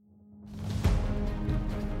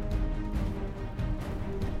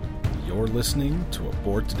You're listening to a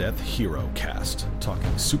Bored to Death Hero Cast,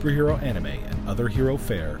 talking superhero anime and other hero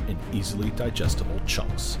fare in easily digestible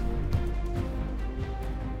chunks.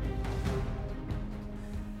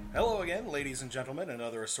 Hello again, ladies and gentlemen, and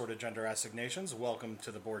other assorted gender assignations. Welcome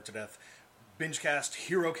to the Bored to Death Bingecast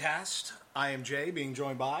Hero Cast. I am Jay, being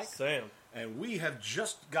joined by Sam. And we have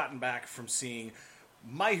just gotten back from seeing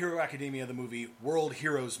My Hero Academia, the movie World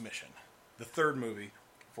Heroes Mission, the third movie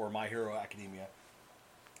for My Hero Academia.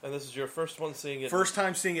 And this is your first one seeing it? First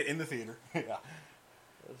time seeing it in the theater. Yeah.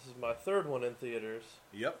 This is my third one in theaters.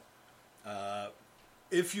 Yep.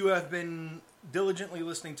 If you have been diligently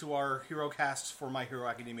listening to our hero casts for My Hero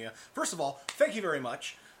Academia, first of all, thank you very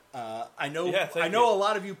much. I know a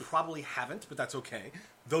lot of you probably haven't, but that's okay.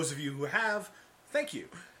 Those of you who have, thank you.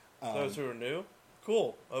 Those who are new,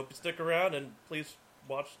 cool. I hope you stick around and please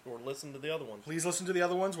watch or listen to the other ones. Please listen to the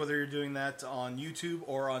other ones, whether you're doing that on YouTube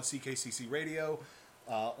or on CKCC Radio,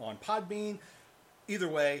 on Podbean. Either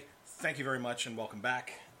way, thank you very much and welcome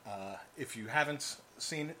back. If you haven't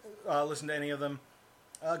listened to any of them,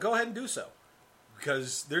 go ahead and do so,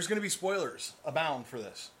 because there's going to be spoilers abound for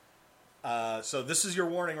this. So this is your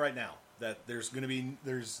warning right now that there's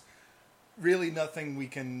really nothing we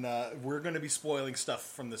can. We're going to be spoiling stuff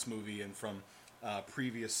from this movie and from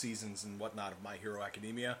previous seasons and whatnot of My Hero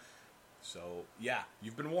Academia. So yeah,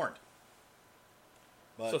 you've been warned.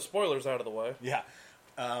 So spoilers out of the way. Yeah,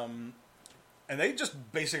 and they just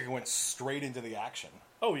basically went straight into the action.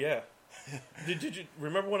 Oh yeah. Did you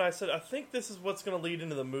remember when I said I think this is what's going to lead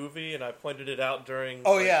into the movie, and I pointed it out during?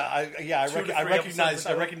 Oh yeah, I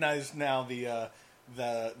recognize now the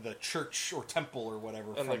church or temple or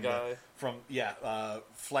whatever and from the guy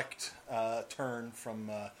Flecked Turn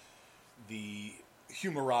from the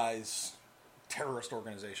Humorize terrorist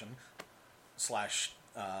organization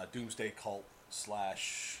 / doomsday cult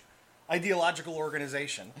 / ideological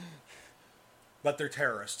organization, but they're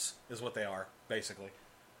terrorists is what they are basically.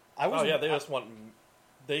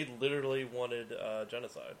 They literally wanted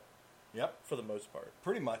genocide. Yep. For the most part.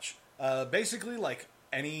 Pretty much. Basically, like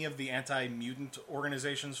any of the anti-mutant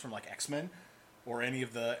organizations from like X-Men, or any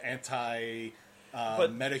of the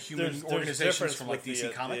meta-human organizations from like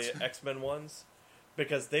DC Comics. The X-Men ones,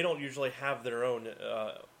 because they don't usually have their own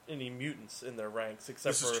any mutants in their ranks,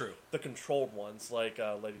 except for the controlled ones, like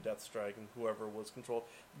Lady Deathstrike and whoever was controlled,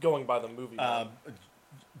 going by the movie.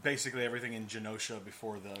 Basically everything in Genosha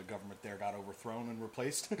before the government there got overthrown and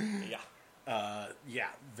replaced.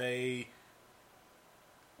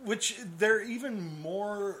 They're even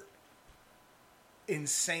more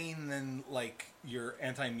insane than like your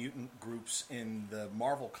anti-mutant groups in the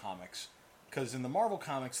Marvel comics, because in the Marvel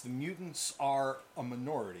comics the mutants are a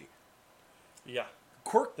minority. Yeah.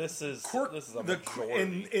 This is a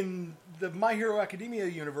majority. In the My Hero Academia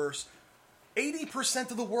universe,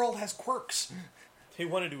 80% of the world has quirks. They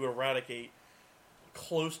wanted to eradicate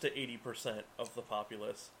close to 80% of the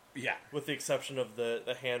populace. Yeah. With the exception of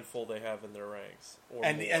the handful they have in their ranks.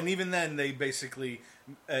 And even then, they basically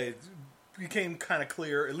became kind of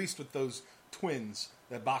clear, at least with those twins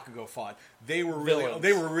that Bakugo fought, they were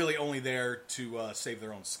really only there to save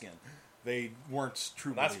their own skin. They weren't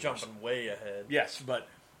true believers. That's jumping way ahead. Yes, but...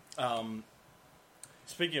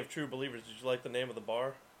 Speaking of true believers, did you like the name of the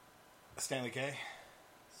bar? Stanley K?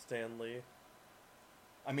 Stanley...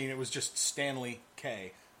 I mean, it was just Stanley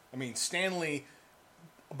K. I mean, Stanley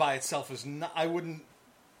by itself is not. I wouldn't.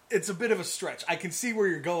 It's a bit of a stretch. I can see where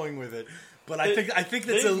you're going with it, but I think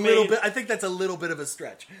that's a little bit. I think that's a little bit of a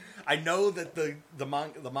stretch. I know that the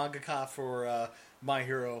mangaka for My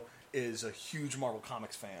Hero is a huge Marvel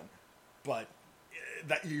Comics fan, but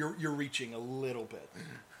that you're reaching a little bit.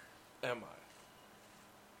 Am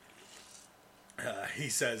I? He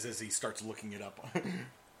says as he starts looking it up.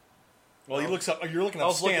 Well, he looks up. You're looking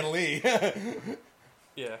up Stan Lee.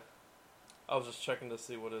 Yeah, I was just checking to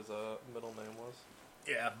see what his middle name was.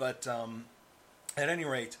 Yeah, but at any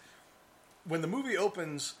rate, when the movie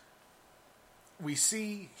opens, we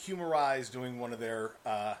see Humorize doing one of their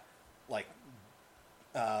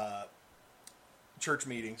church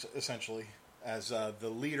meetings, essentially, as the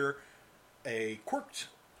leader, a quirked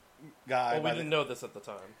guy. Well, we didn't know this at the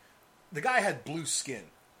time. The guy had blue skin.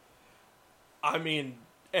 I mean...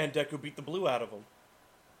 And Deku beat the blue out of him.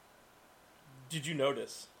 Did you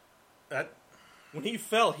notice? That when he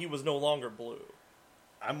fell, he was no longer blue.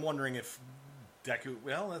 I'm wondering if Deku...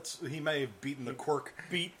 Well, he may have beaten the quirk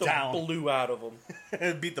beat the blue out of him.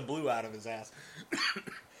 Beat the blue out of his ass.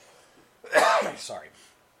 Sorry.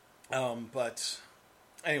 But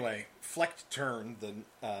anyway, Flecked Turn, the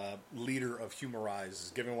leader of Humorize,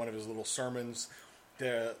 is giving one of his little sermons.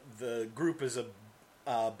 The group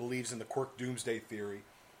believes in the quirk doomsday theory.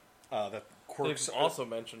 that quirks They've also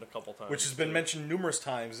mentioned a couple times, which has been mentioned numerous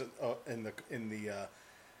times in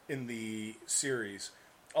the series.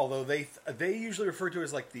 Although they usually refer to it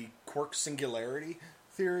as like the quark singularity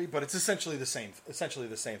theory, but it's essentially the same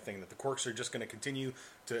thing, that the quarks are just going to continue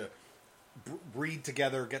to breed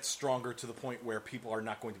together, get stronger to the point where people are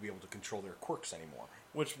not going to be able to control their quirks anymore.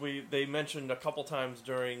 Which they mentioned a couple times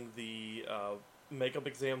during the makeup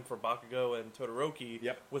exam for Bakugo and Todoroki.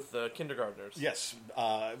 Yep. With the kindergartners. Yes,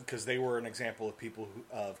 because they were an example of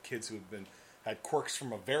of kids who had quirks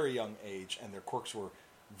from a very young age, and their quirks were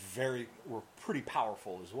pretty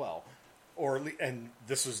powerful as well. And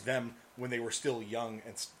this was them when they were still young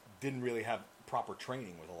and didn't really have proper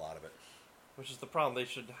training with a lot of it. Which is the problem. They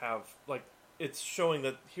should have, like, it's showing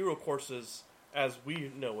that hero courses, as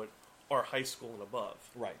we know it, are high school and above.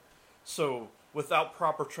 Right. So, without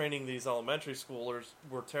proper training, these elementary schoolers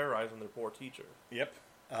were terrorizing their poor teacher. Yep.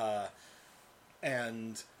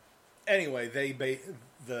 And anyway,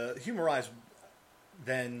 the Humorize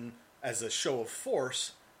then, as a show of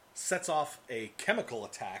force, sets off a chemical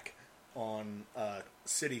attack on a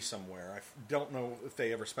city somewhere. I don't know if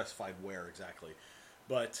they ever specified where exactly,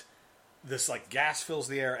 but this like gas fills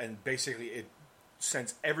the air, and basically it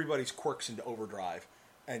sends everybody's quirks into overdrive,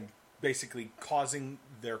 and basically causing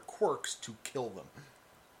their quirks to kill them.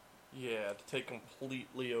 Yeah, to take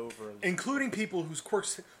completely over, including people whose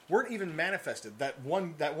quirks weren't even manifested. That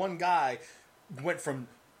one guy went from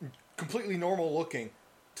completely normal looking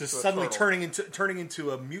to suddenly turning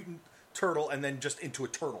into a mutant turtle, and then just into a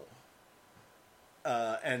turtle.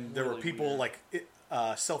 And there were people weird.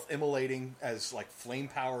 Self-immolating as like flame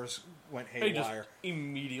powers went haywire. He just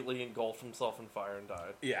immediately engulfed himself in fire and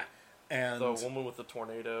died. Yeah. And the woman with the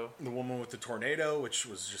tornado. The woman with the tornado, which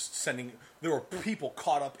was just sending... There were people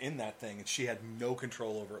caught up in that thing, and she had no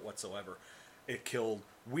control over it whatsoever. It killed...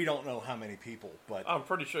 We don't know how many people, but... I'm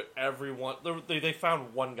pretty sure everyone... They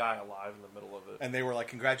found one guy alive in the middle of it. And they were like,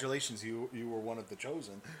 congratulations, you were one of the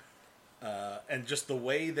chosen. And just the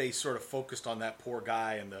way they sort of focused on that poor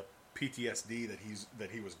guy and the PTSD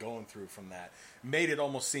that he was going through from that made it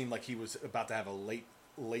almost seem like he was about to have a late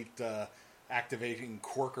activating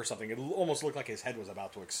quirk or something. It almost looked like his head was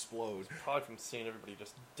about to explode. Probably from seeing everybody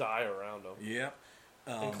just die around him. Yep.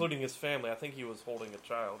 Including his family. I think he was holding a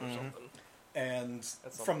child or something. And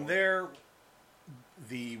from there,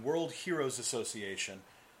 the World Heroes Association.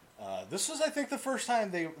 This was, I think, the first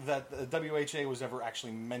time that the WHA was ever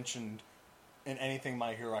actually mentioned in anything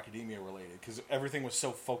My Hero Academia related, because everything was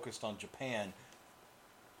so focused on Japan.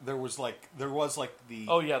 There was the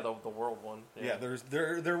the world one. Yeah,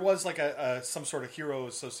 there was like some sort of hero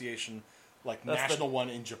association, like that's national one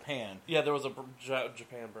in Japan. Yeah, there was a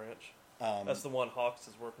Japan branch. That's the one Hawks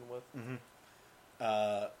is working with.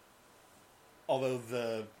 Mm-hmm. Although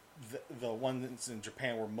the ones in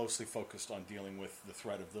Japan were mostly focused on dealing with the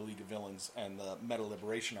threat of the League of Villains and the Meta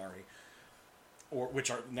Liberation Army,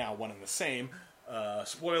 which are now one and the same.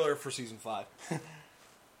 Spoiler for season 5.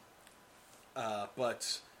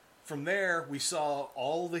 But from there, we saw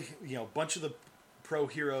all the bunch of the pro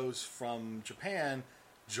heroes from Japan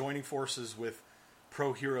joining forces with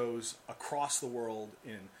pro heroes across the world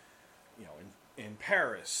in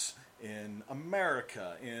Paris, in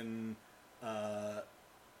America, in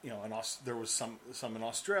there was some in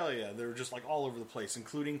Australia. They were just like all over the place,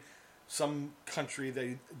 including some country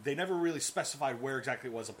they never really specified where exactly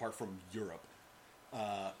it was apart from Europe,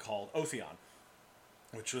 called Otheon,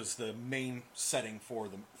 which was the main setting for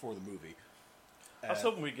the movie. I was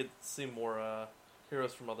hoping we could see more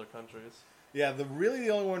heroes from other countries. Yeah, the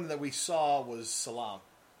only one that we saw was Salam,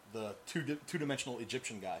 the two-dimensional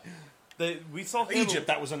Egyptian guy. We saw him. Egypt.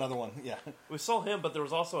 That was another one. Yeah, we saw him, but there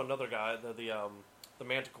was also another guy, the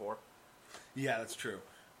Manticore. Yeah, that's true.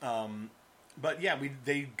 But yeah,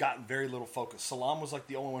 they got very little focus. Salam was like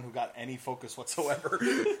the only one who got any focus whatsoever.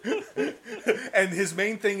 And his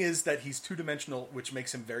main thing is that he's two-dimensional, which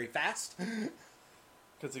makes him very fast.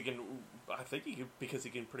 Because he can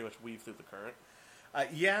pretty much weave through the current.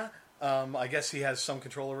 Yeah, I guess he has some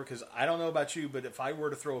control over it, because I don't know about you, but if I were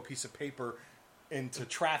to throw a piece of paper into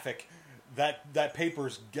traffic, that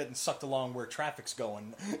paper's getting sucked along where traffic's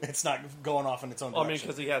going. It's not going off in its own direction. I mean,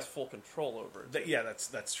 because he has full control over it. Yeah,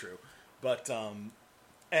 that's true. But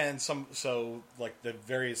and so like the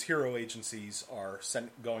various hero agencies are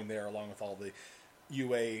going there along with all the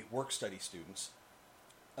UA work study students.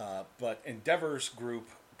 But Endeavor's group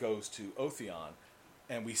goes to Otheon,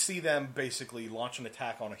 and we see them basically launch an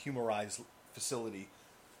attack on a Humorize facility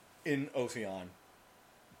in Otheon.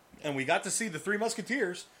 And we got to see the Three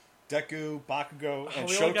Musketeers, Deku, Bakugo, and Shoto.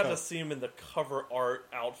 We only got to see them in the cover art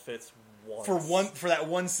outfits once. For that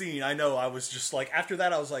one scene, I know. I was just like, after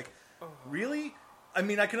that, I was like, Really? I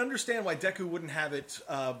mean, I can understand why Deku wouldn't have it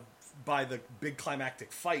by the big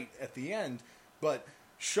climactic fight at the end, but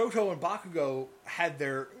Shoto and Bakugo had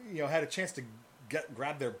had a chance to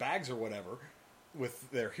grab their bags or whatever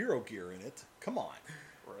with their hero gear in it. Come on,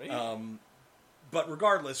 right? But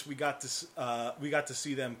regardless, we got to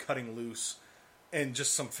see them cutting loose and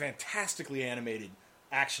just some fantastically animated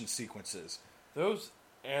action sequences. Those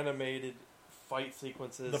animated fight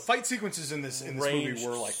sequences. The fight sequences in this movie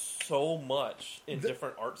were like so much in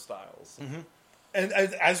different art styles, and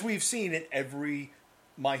as we've seen in every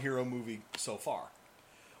My Hero movie so far.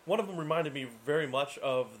 One of them reminded me very much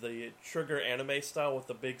of the Trigger anime style with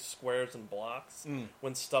the big squares and blocks.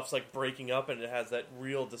 When stuff's like breaking up and it has that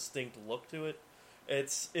real distinct look to it.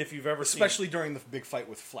 It's if you've ever especially during the big fight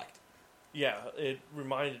with Flecht. Yeah, it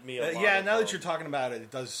reminded me of now that you're talking about it,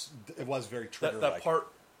 it was very Trigger-like. That part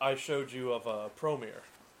I showed you of Promare.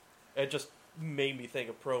 It just made me think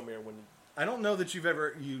of Promare when. I don't know that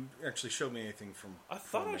you actually showed me anything from. I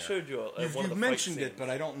thought Promare. I showed you. You've mentioned it, but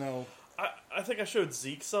I don't know. I think I showed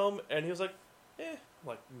Zeke some, and he was like, I'm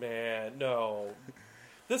like, man, no.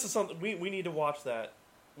 This is something we need to watch that.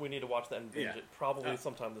 We need to watch that and binge it probably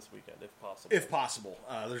sometime this weekend, if possible. If possible,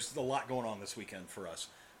 there's a lot going on this weekend for us.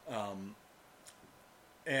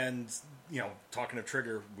 And talking of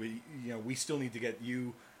Trigger, we still need to get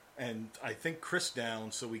you and I think Chris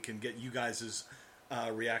down so we can get you guys'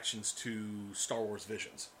 reactions to Star Wars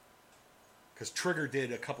Visions, because Trigger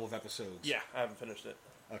did a couple of episodes. Yeah, I haven't finished it.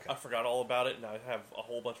 Okay. I forgot all about it, and I have a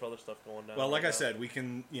whole bunch of other stuff going down. Well, like I said, we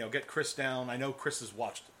can get Chris down. I know Chris has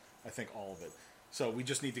watched, I think, all of it. So we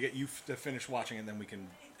just need to get you to finish watching, and then we can.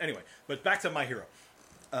 Anyway, but back to My Hero.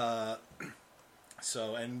 And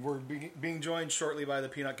we're being joined shortly by the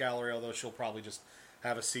Peanut Gallery, although she'll probably just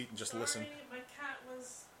have a seat and just listen. My cat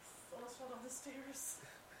was almost fell down the stairs.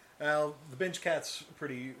 Well, the binge cat's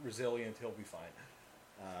pretty resilient. He'll be fine.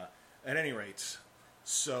 At any rate,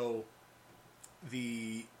 so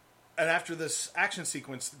and after this action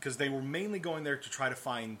sequence, because they were mainly going there to try to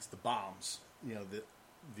find the bombs,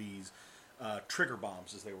 these trigger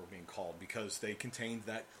bombs, as they were being called, because they contained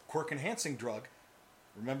that quirk-enhancing drug.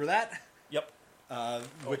 Remember that? Yep.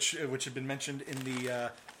 Which had been mentioned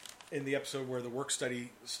in the episode where the work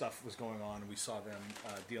study stuff was going on, and we saw them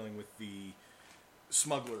dealing with the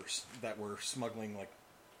smugglers that were smuggling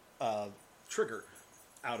Trigger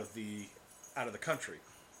out of the country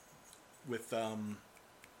with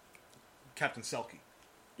Captain Selkie.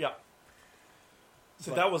 Yeah.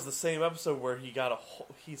 So that was the same episode where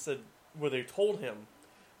he said, where they told him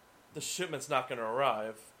the shipment's not going to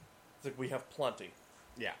arrive. It's like, we have plenty.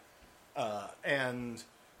 Yeah.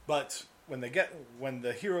 But when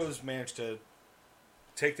the heroes manage to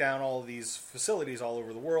take down all of these facilities all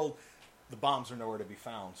over the world, the bombs are nowhere to be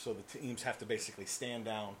found. So the teams have to basically stand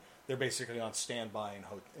down. They're basically on standby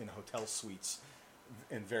in hotel suites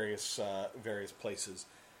in various places,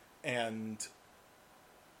 and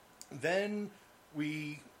then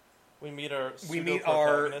we meet our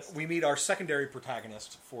secondary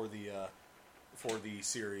protagonist for the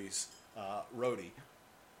series, Rhodey.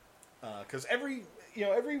 Because every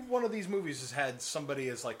one of these movies has had somebody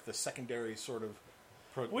as like the secondary sort of.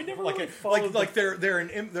 We never like really followed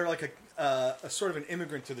they're like a sort of an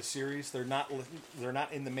immigrant to the series. They're not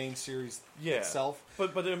in the main series itself.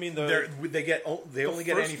 But I mean they only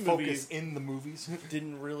get any focus in the movies.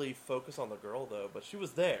 Didn't really focus on the girl though, but she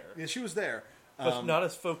was there. Yeah, she was there, but not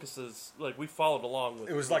as focused as like we followed along with.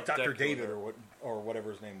 It was like Dr. David or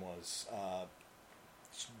whatever his name was,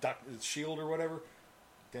 Shield or whatever,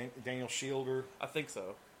 Daniel Shield or I think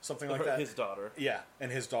so. Something like that. His daughter. Yeah,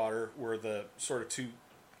 and his daughter were the sort of two.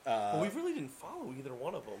 Well, we really didn't follow either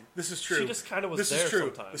one of them. This is true. She just kind of was this there is true.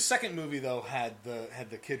 sometimes. The second movie though had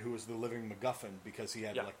the kid who was the living MacGuffin, because he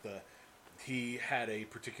had he had a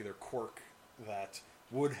particular quirk that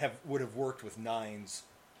would have worked with Nine's.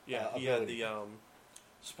 Yeah, he ability. had the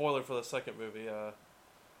spoiler for the second movie.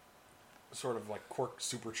 Sort of like quirk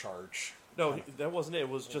supercharge. No, that wasn't it. It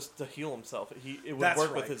was just to heal himself. It would That's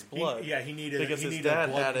work right. with his blood. He needed because he his needed dad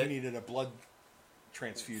a blood, had it. He needed a blood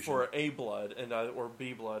transfusion for A blood or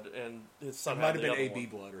B blood, and his son it had might the have been other AB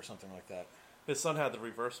one. blood or something like that. His son had the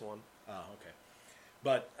reverse one. Oh, okay.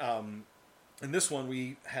 But in this one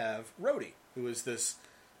we have Rhodey, who is this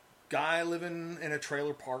guy living in a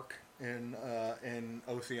trailer park in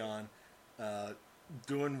Otheon,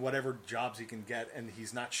 doing whatever jobs he can get, and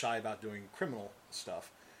he's not shy about doing criminal stuff.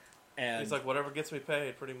 And he's like, whatever gets me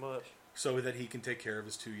paid, pretty much. So that he can take care of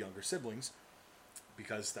his two younger siblings,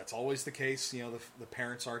 because that's always the case. The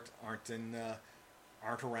parents aren't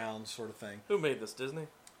around, sort of thing. Who made this, Disney?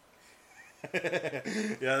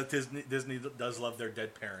 Yeah, Disney does love their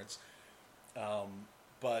dead parents.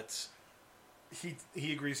 But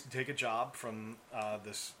he agrees to take a job from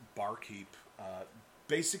this barkeep,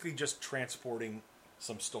 basically just transporting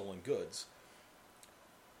some stolen goods.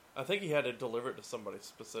 I think he had to deliver it to somebody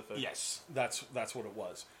specific. Yes, that's what it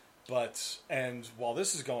was. And while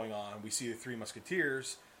this is going on, we see the Three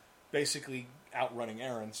Musketeers basically out running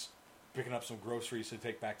errands, picking up some groceries to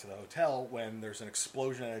take back to the hotel when there's an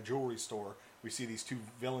explosion at a jewelry store. We see these two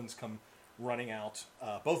villains come running out.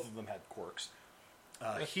 Both of them had quirks.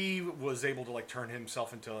 He was able to turn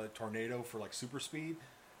himself into a tornado for super speed,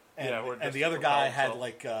 and the other guy had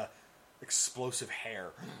explosive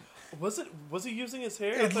hair. Was he using his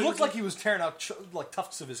hair? It looked like he was tearing out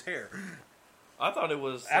tufts of his hair. I thought it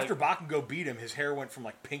was after Bakugo beat him. His hair went from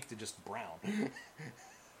pink to just brown.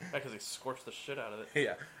 Because he scorched the shit out of it.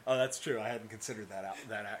 Yeah, oh, that's true. I hadn't considered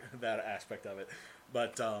that aspect of it,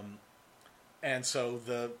 but and so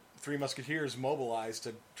the Three Musketeers mobilized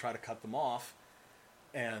to try to cut them off,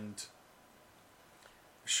 and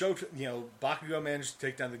Bakugo managed to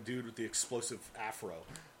take down the dude with the explosive afro,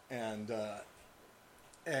 and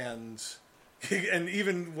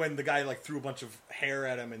even when the guy threw a bunch of hair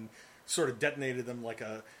at him and sort of detonated them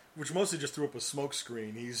which mostly just threw up a smoke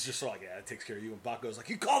screen, he's just yeah, it takes care of you. And Bakugo's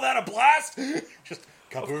you call that a blast? Just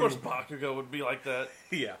kaboom. Of course Bakugo would be like that.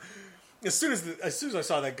 Yeah. As soon as I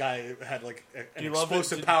saw that guy had an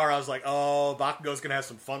explosive power, I was like, oh, Bakugo's gonna have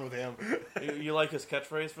some fun with him. You like his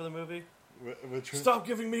catchphrase for the movie? Which Stop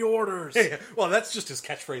giving me orders! Yeah. Well, that's just his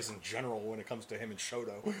catchphrase in general when it comes to him and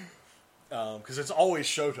Shoto. Because it's always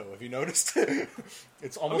Shoto. Have you noticed?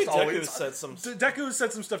 It's almost always. Deku has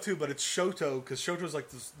said some stuff too, but it's Shoto because Shoto's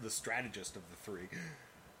the strategist of the three.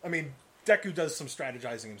 I mean, Deku does some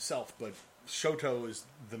strategizing himself, but Shoto is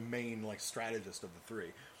the main strategist of the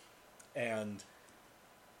three. And,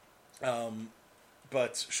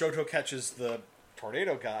 but Shoto catches the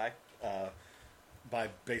tornado guy by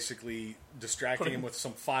basically distracting him with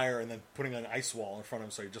some fire and then putting an ice wall in front of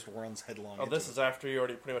him so he just runs headlong into this is after he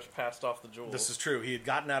already pretty much passed off the jewels. This is true. He had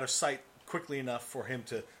gotten out of sight quickly enough for him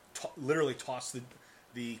to literally toss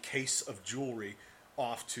the case of jewelry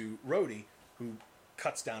off to Rhodey, who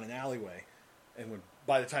cuts down an alleyway. And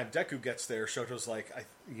by the time Deku gets there, Shoto's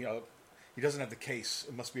he doesn't have the case.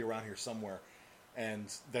 It must be around here somewhere. And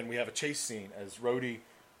then we have a chase scene as Rhodey,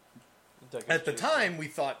 at the time, we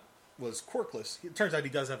thought was quirkless. It turns out he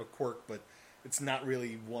does have a quirk, but it's not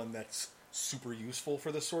really one that's super useful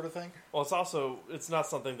for this sort of thing. Well, it's not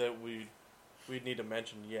something that we'd need to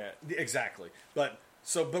mention yet. Exactly. But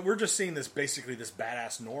we're just seeing this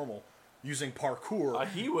badass normal using parkour.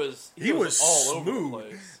 He was smooth, all over the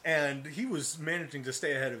place. And he was managing to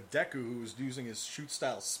stay ahead of Deku, who was using his shoot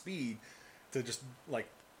style speed to just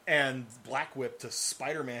and Black Whip to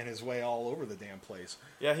Spider-Man his way all over the damn place.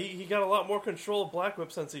 Yeah, he got a lot more control of Black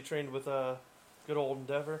Whip since he trained with good old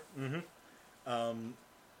Endeavor. Mm-hmm.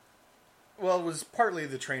 Well, it was partly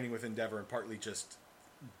the training with Endeavor and partly just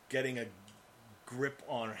getting a grip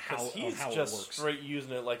on how it works. He's just straight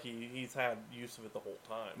using it like he's had use of it the whole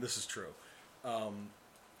time. This is true.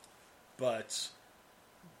 But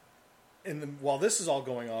while this is all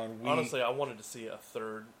going on, honestly, I wanted to see a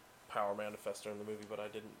third Power Manifestor in the movie, but I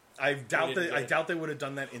didn't. I doubt they would have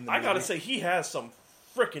done that in the movie. I gotta say, he has some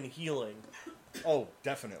frickin' healing. Oh,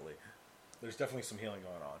 definitely. There's definitely some healing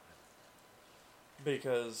going on.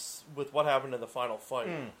 Because with what happened in the final fight...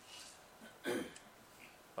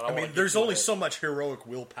 I mean, there's only so much heroic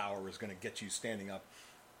willpower is going to get you standing up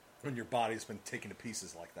when your body's been taken to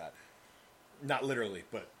pieces like that. Not literally,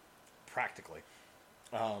 but practically.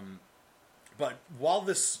 But while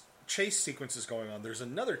this chase sequence is going on, there's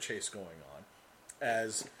another chase going on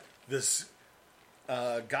as this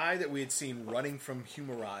guy that we had seen running from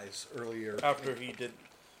Humorize earlier. After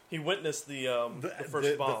he witnessed the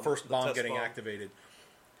first bomb. The first bomb getting activated.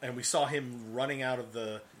 And we saw him running out of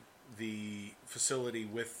the facility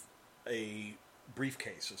with a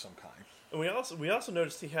briefcase of some kind. And we also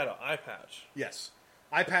noticed he had an eye patch. Yes.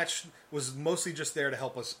 Eye patch was mostly just there to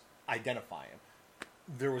help us identify him.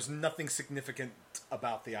 There was nothing significant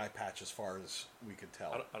about the eye patch as far as we could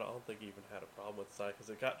tell. I don't think he even had a problem with the eye because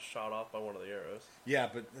it got shot off by one of the arrows. Yeah,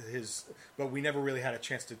 but we never really had a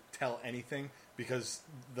chance to tell anything because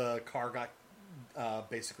the car got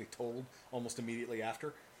basically totaled almost immediately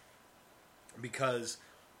after. Because,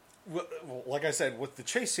 well, like I said, with the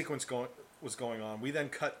chase sequence was going on, we then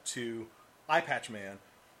cut to Eye Patch Man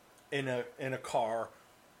in a car,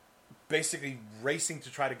 basically racing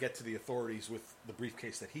to try to get to the authorities with the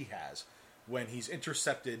briefcase that he has, when he's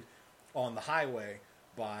intercepted on the highway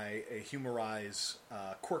by a Humorize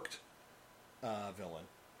quirked villain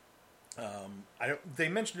They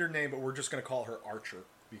mentioned her name, but we're just going to call her Archer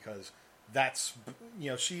because that's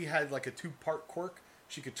she had like a 2-part quirk.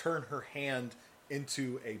 She could turn her hand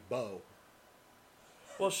into a bow.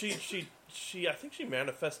 Well, she I think she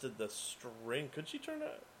manifested the string. Could she turn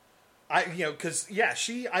that?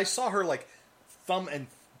 I saw her like thumb and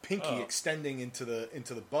pinky extending into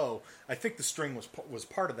the bow. I think the string was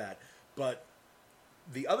part of that, but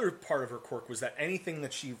the other part of her quirk was that anything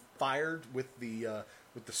that she fired with the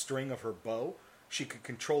string of her bow, she could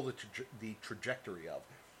control the trajectory of,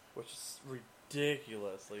 which is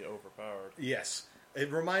ridiculously overpowered. Yes,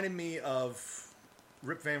 it reminded me of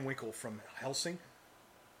Rip Van Winkle from Helsing.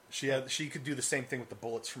 She could do the same thing with the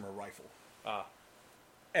bullets from her rifle.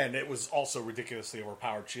 And it was also ridiculously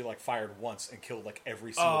overpowered. She fired once and killed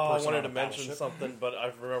every single person. I wanted to mention something, but I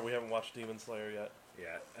remember we haven't watched Demon Slayer yet.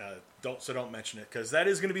 Yeah, don't mention it because that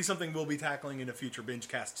is going to be something we'll be tackling in a future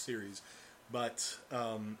BingeCast series. But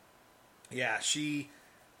she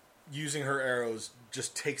using her arrows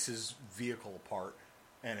just takes his vehicle apart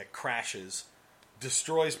and it crashes,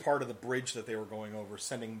 destroys part of the bridge that they were going over,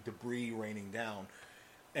 sending debris raining down,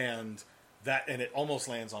 and it almost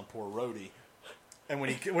lands on poor Rhodey. And when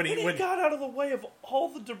he got out of the way of all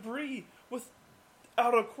the debris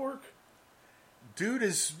without a quirk, dude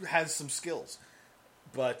has some skills,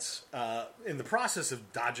 but in the process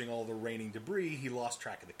of dodging all the raining debris, he lost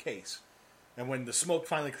track of the case. And when the smoke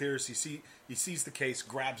finally clears, he sees the case,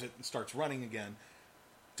 grabs it, and starts running again.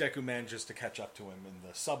 Deku manages to catch up to him in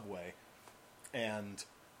the subway, and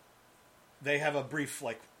they have a brief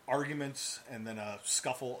argument and then a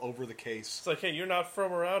scuffle over the case. It's like, hey, you're not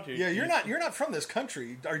from around here. Yeah, you're not from this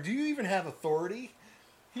country. Do you even have authority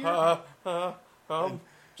here?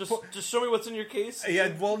 Just show me what's in your case.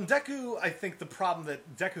 Yeah, well, Deku, I think the problem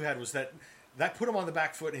that Deku had was that put him on the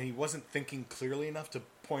back foot, and he wasn't thinking clearly enough to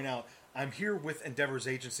point out, I'm here with Endeavor's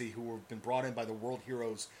agency, who have been brought in by the World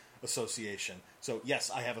Heroes Association. So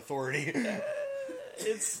yes, I have authority.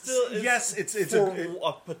 It's still it's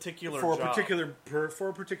a particular job. For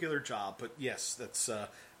a particular job, but yes, that's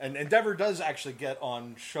and Endeavor does actually get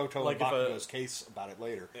on Shoto and Bakugo's case about it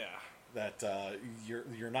later. Yeah, that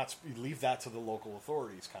you're not, you leave that to the local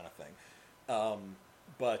authorities kind of thing.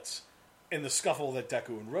 But in the scuffle that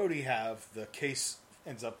Deku and Rhodey have, the case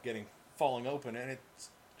ends up falling open, and it's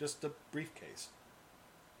just a briefcase.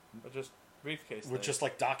 With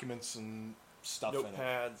just documents and stuff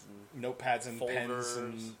notepads and pens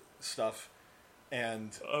and stuff,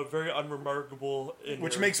 and a very unremarkable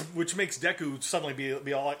which makes Deku suddenly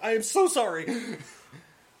be all like, I am so sorry,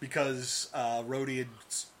 because Rhodey had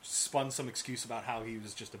spun some excuse about how he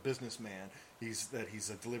was just a businessman, he's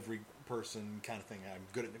a delivery person kind of thing, I'm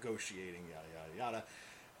good at negotiating, yada yada yada.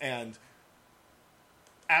 And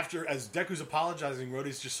as Deku's apologizing,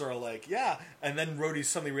 Rhodey's just sort of like, yeah, and then Rhodey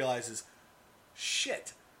suddenly realizes,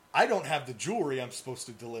 shit, I don't have the jewelry I'm supposed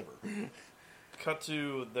to deliver. Cut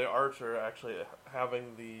to the Archer actually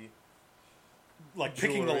having the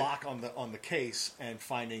picking the lock on the case and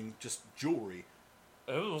finding just jewelry.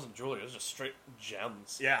 It wasn't jewelry; it was just straight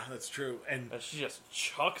gems. Yeah, that's true. And she just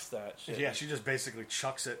chucks that shit. Yeah, she just basically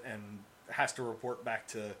chucks it and has to report back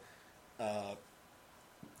to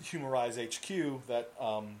Humorize HQ that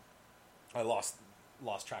I lost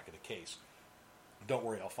track of the case. Don't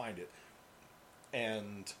worry, I'll find it.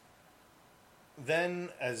 And then,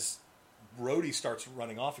 as Rhodey starts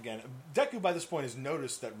running off again, Deku by this point has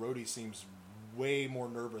noticed that Rhodey seems way more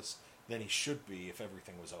nervous than he should be if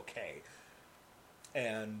everything was okay.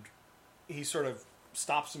 And he sort of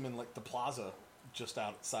stops him in the plaza just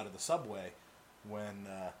outside of the subway when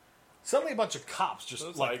suddenly a bunch of cops just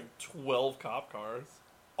 12 cop cars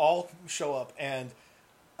all show up, and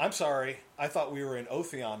I'm sorry, I thought we were in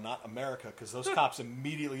Otheon, not America, because those cops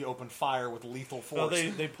immediately opened fire with lethal force.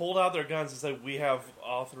 No, they pulled out their guns and said, we have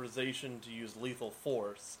authorization to use lethal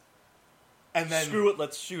force. And then, screw it,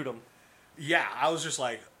 let's shoot them. Yeah, I was just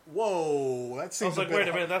like, whoa, that seems I was like, wait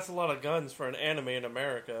a minute, that's a lot of guns for an anime in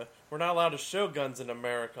America. We're not allowed to show guns in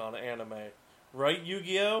America on anime. Right,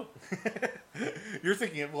 Yu-Gi-Oh? You're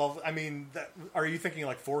thinking, well, I mean, are you thinking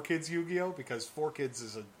 4Kids Yu-Gi-Oh? Because 4Kids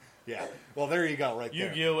is a... Yeah, well, there you go, right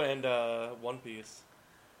there. Yu-Gi-Oh! And One Piece.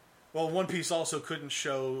 Well, One Piece also couldn't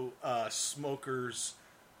show smokers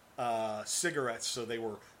cigarettes, so they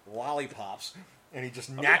were lollipops, and he just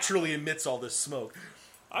naturally emits all this smoke.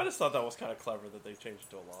 I just thought that was kind of clever that they changed it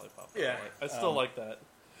to a lollipop. Yeah. I still like that.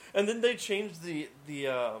 And then they changed the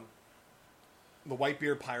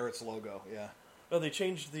Whitebeard Pirates logo, yeah. No, they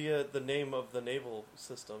changed the name of the naval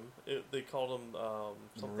system. They called them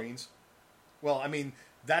something. Marines. Well, I mean,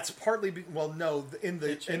 that's partly no. In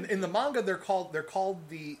the manga, they're called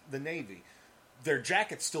the Navy, Their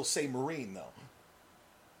jackets still say Marine, though.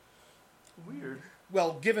 Weird.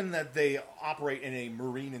 Well, given that they operate in a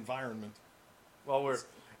Marine environment. Well, we're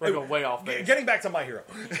going way off base. Getting back to My Hero.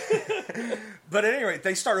 But at any rate,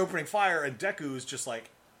 they start opening fire, and Deku is just like,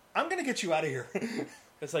 I'm going to get you out of here.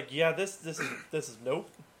 It's like, yeah, this is nope.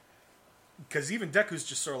 Because even Deku's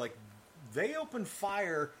just sort of like, they open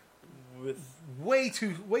fire With way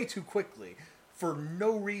too quickly for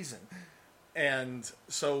no reason. And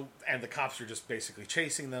the cops are just basically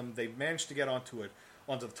chasing them. They managed to get onto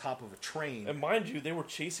the top of a train. and mind you, they were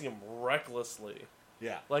chasing him recklessly.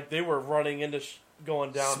 Yeah. Like they were running into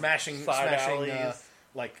going down smashing alleys.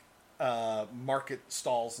 Market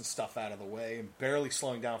stalls and stuff out of the way, and barely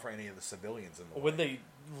slowing down for any of the civilians in the way. When they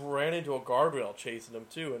ran into a guardrail chasing them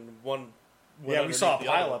too, and one went Yeah, we saw a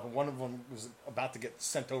underneath the pile other. of them. One of them was about to get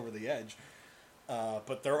sent over the edge.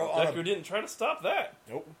 But they're Deku didn't try to stop that.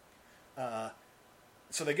 Nope.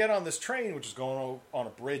 So they get on this train, which is going on a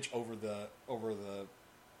bridge over the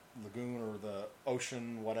lagoon or the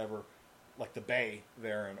ocean, whatever, like the bay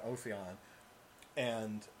there in Otheon,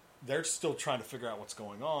 and they're still trying to figure out what's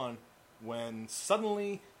going on when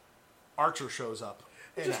suddenly Archer shows up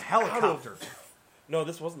in a Just helicopter. No,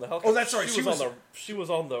 this wasn't the helicopter. Oh, that's right. She was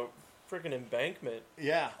on the freaking embankment.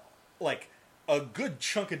 Yeah, like a good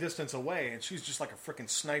chunk of distance away, and she's just like a freaking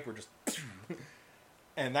sniper, just.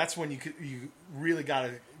 And that's when you really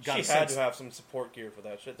gotta She had to have some support gear for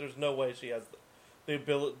that shit. There's no way she has the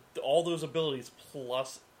ability, all those abilities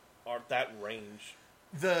plus are that range.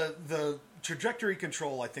 The trajectory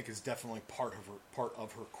control, I think, is definitely part of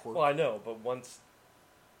her quirk. Well, I know, but once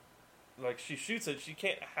like she shoots it, she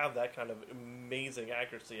can't have that kind of amazing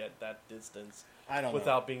accuracy at that distance. I don't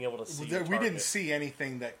without know. being able to see. We didn't see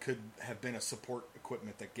anything that could have been a support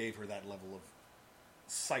equipment that gave her that level of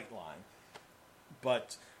sight line.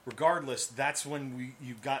 But regardless, that's when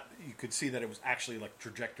you could see that it was actually like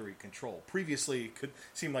trajectory control. Previously, it could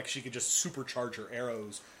seem like she could just supercharge her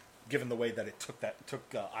arrows, given the way that it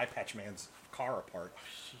took Eye Patch Man's car apart.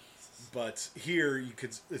 But here,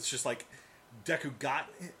 it's just like Deku got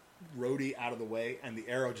Rhodey out of the way, and the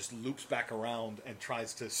arrow just loops back around and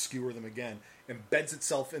tries to skewer them again, embeds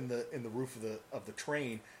itself in the roof of the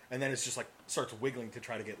train, and then it's just like starts wiggling to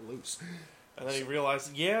try to get loose. And then he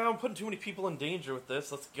realized, yeah, I'm putting too many people in danger with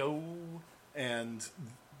this. Let's go. And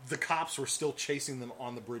the cops were still chasing them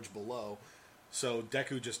on the bridge below, so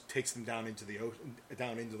Deku just takes them down into the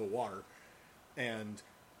water, and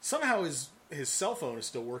somehow his cell phone is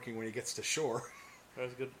still working when he gets to shore. That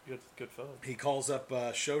was good phone. He calls up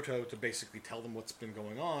Shoto to basically tell them what's been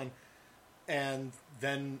going on, and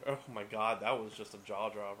then Oh my god, that was just a jaw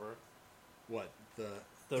dropper. what The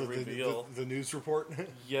reveal. the news report.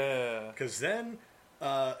 Yeah. Because then,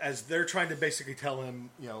 as they're trying to basically tell him,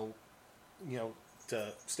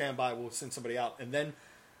 to stand by, we'll send somebody out, and then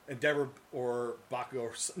Endeavor or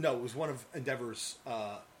Bakugo, it was one of Endeavor's.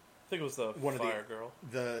 I think it was the One of fire girl.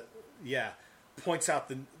 Points out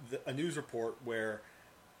a news report where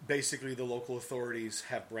basically the local authorities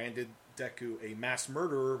have branded Deku a mass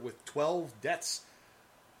murderer with 12 deaths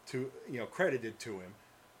credited to him.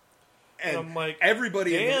 And I'm like,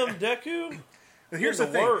 everybody damn, Deku. And here's the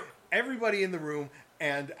Good thing. work. Everybody in the room,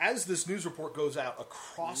 and as this news report goes out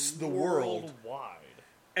across the world, Worldwide.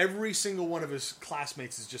 every single one of his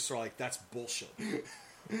classmates is just sort of like, that's bullshit.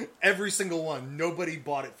 Every single one. Nobody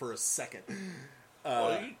bought it for a second.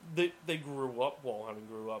 They grew up. Well, I mean,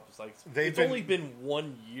 grew up. It's like They've only been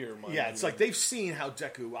 1 year. Yeah, it's like they've seen how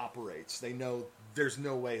Deku operates. They know there's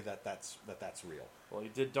no way that's real. Well, he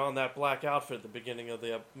did don that black outfit at the beginning of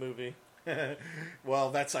the movie.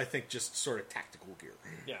 Well, that's, I think, just sort of tactical gear.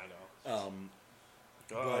 Yeah, I know.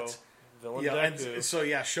 But Villain yeah, Deku. and so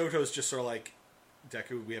yeah, Shoto's just sort of like,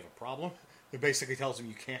 Deku, we have a problem. It basically tells him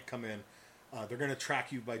you can't come in. They're going to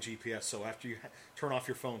track you by GPS. So after you turn off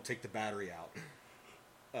your phone, take the battery out,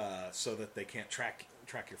 so that they can't track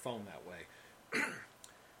your phone that way.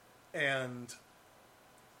 And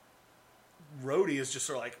Rhodey is just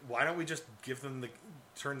sort of like, why don't we just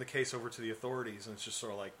turn the case over to the authorities? And it's just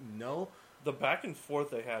sort of like, no. The back and forth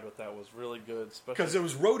they had with that was really good, especially Because it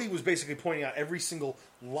was Rhodey was basically pointing out every single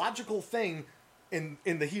logical thing in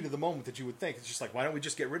the heat of the moment that you would think. It's just like, why don't we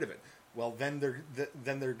just get rid of it? Well, then they're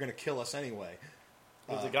going to kill us anyway.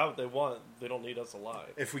 if they got what they want, they don't need us alive.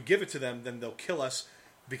 If we give it to them, then they'll kill us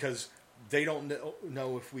because they don't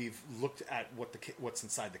know if we've looked at what's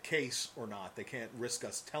inside the case or not. They can't risk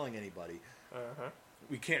us telling anybody. Uh-huh.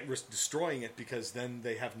 We can't risk destroying it because then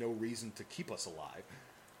they have no reason to keep us alive.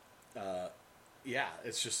 Yeah,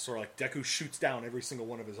 it's just sort of like Deku shoots down every single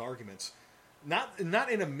one of his arguments. Not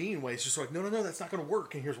in a mean way. It's just like, no, that's not going to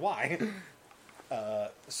work, and here's why.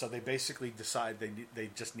 So they basically decide they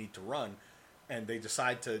just need to run, and they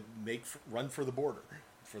decide to run for the border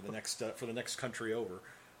for the next country over,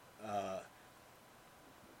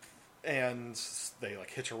 and they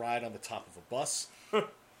like hitch a ride on the top of a bus.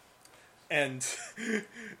 And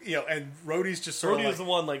and Rhodey's just sort of Rhodey is the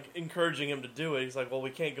one like encouraging him to do it. He's like, "Well, we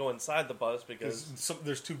can't go inside the bus because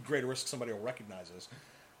there's too great a risk somebody will recognize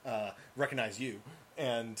you."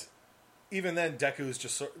 And even then,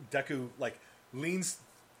 Deku like leans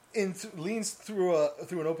through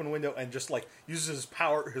an open window and just like uses his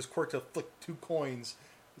quirk to flick 2 coins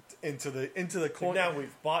into the coin. Now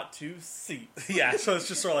we've bought 2 seats. Yeah, so it's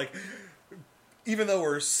just sort of like, even though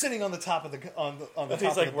we're sitting on the top of the on the top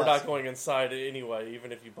He's like, of the we're bus, not going inside anyway,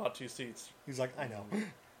 even if you bought 2 seats. He's like, I know.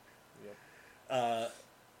 Yep.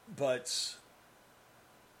 But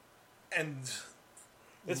and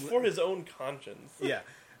It's for his own conscience. yeah,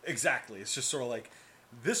 exactly. It's just sort of like,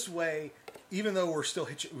 this way, even though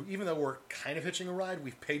we're kind of hitching a ride,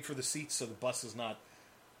 we've paid for the seats, so the bus is not,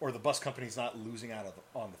 or the bus company's not losing out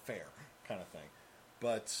on the fare, kind of thing.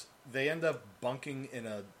 But they end up bunking in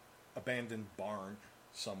a abandoned barn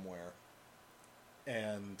somewhere,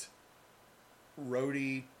 and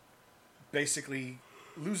Rhodey basically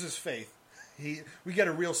loses faith. We get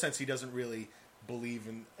a real sense he doesn't really believe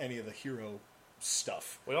in any of the hero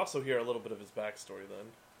stuff. We also hear a little bit of his backstory then,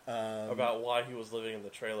 about why he was living in the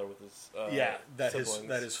trailer with his siblings.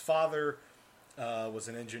 that his father was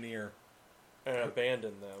an engineer and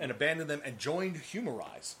abandoned them and joined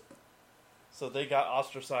Humorize. So they got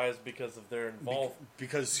ostracized because of their involvement.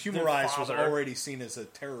 Because Humorize was already seen as a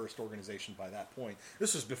terrorist organization by that point.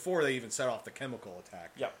 This was before they even set off the chemical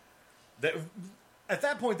attack. Yep. At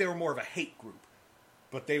that point, they were more of a hate group,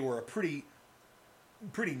 but they were a pretty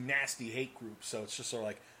nasty hate group. So it's just sort of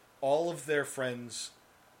like all of their friends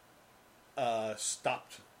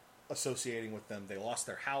stopped associating with them. They lost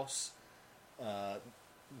their house.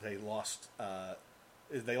 They lost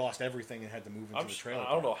everything and had to move into the trailer.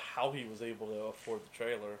 I don't know how he was able to afford the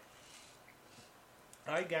trailer.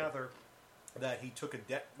 I gather that he took a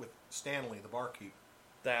debt with Stanley, the barkeep.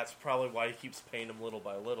 That's probably why he keeps paying him little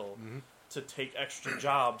by little to take extra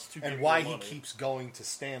jobs to give and why him he money. keeps going to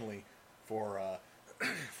Stanley for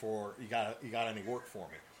you got any work for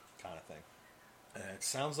me kind of thing. And it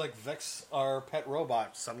sounds like Vex, our pet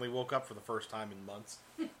robot, suddenly woke up for the first time in months.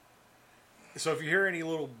 So if you hear any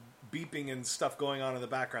little beeping and stuff going on in the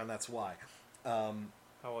background, that's why. How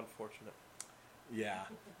unfortunate. Yeah,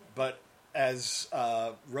 but as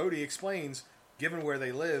Rhodey explains, given where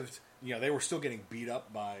they lived, they were still getting beat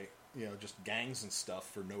up by just gangs and stuff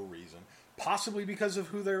for no reason, possibly because of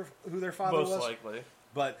who their father was. Most likely.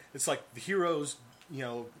 But it's like the heroes.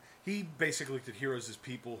 He basically looked at heroes as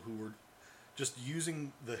people who were just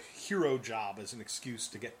using the hero job as an excuse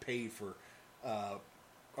to get paid for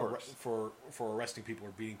arresting people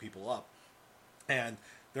or beating people up, and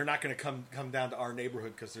they're not going to come down to our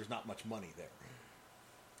neighborhood because there's not much money there.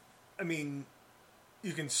 I mean,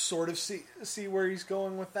 you can sort of see where he's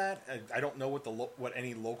going with that. I don't know what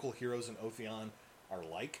any local heroes in Otheon are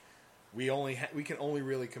like. We can only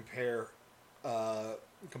really compare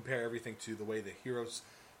everything to the way the Heroes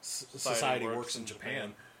Society works in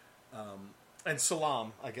Japan. And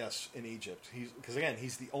Salam, I guess, in Egypt. Because again,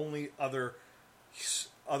 he's the only other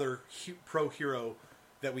pro hero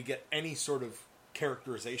that we get any sort of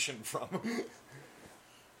characterization from.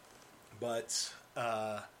 But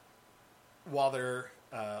while they're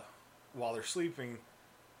sleeping,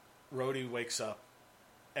 Rhodey wakes up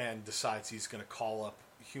and decides he's going to call up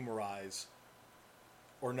Humorize,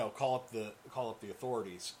 call up the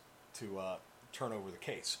authorities to turn over the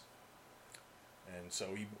case. And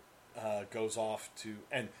so he goes off to.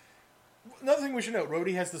 And another thing we should note: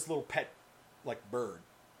 Rhodey has this little pet, like bird,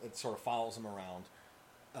 that sort of follows him around.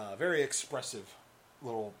 Very expressive,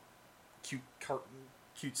 little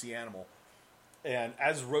cutesy animal. And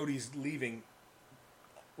as Rhodey's leaving,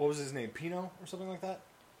 what was his name? Pino or something like that?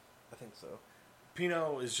 I think so.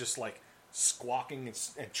 Pino is just like squawking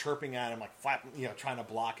and chirping at him, like flapping, trying to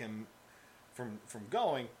block him from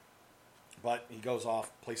going. But he goes off,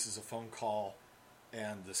 places a phone call,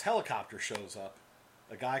 and this helicopter shows up.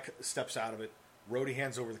 A guy steps out of it. Rhodey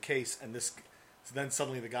hands over the case, and then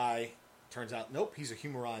suddenly the guy turns out, nope, he's a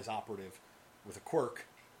Humorize operative with a quirk.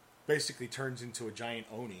 Basically turns into a giant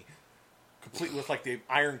Oni, complete with like the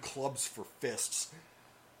iron clubs for fists.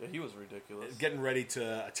 Yeah, he was ridiculous. Getting ready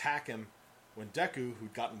to attack him when Deku,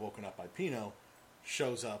 who'd gotten woken up by Pino,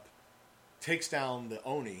 shows up, takes down the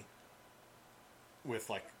Oni with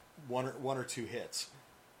like one or two hits.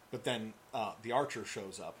 But then the archer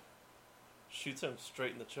shows up. Shoots him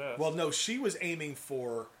straight in the chest. Well, no, she was aiming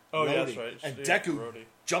for Oh, yeah, Rhodey, that's right. and Yeah, Deku Rhodey.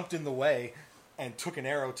 jumped in the way and took an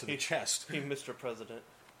arrow to the chest. He, Mr. President.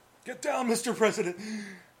 Get down, Mr. President!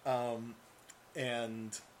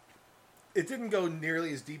 And it didn't go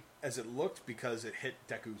nearly as deep as it looked because it hit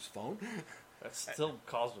Deku's phone. That still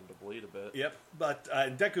caused him to bleed a bit. Yep, but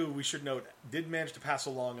Deku, we should note, did manage to pass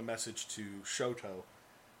along a message to Shoto,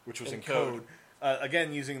 which was in code.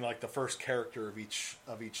 Again, using like the first character of each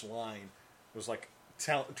line, it was like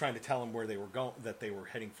trying to tell him where they were going, that they were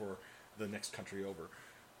heading for the next country over,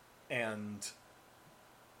 and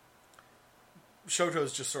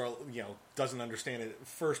Shoto's just sort of doesn't understand it at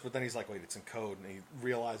first, but then he's like, wait, it's in code, and he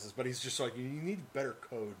realizes, but he's just like, you need better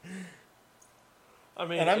code. I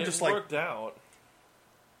mean, and I'm it just like, worked out.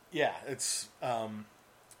 Yeah, it's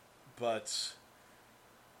but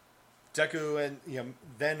Deku and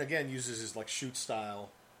then again uses his like shoot style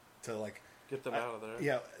to like Get them out of there.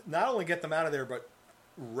 Yeah, not only get them out of there, but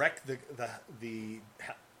wreck the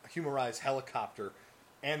Humorized helicopter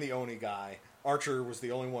and the Oni guy. Archer was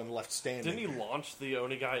the only one left standing. Didn't he launch the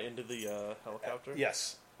Oni guy into the helicopter?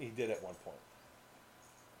 Yes, he did at one point.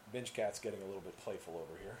 Binge Cat's getting a little bit playful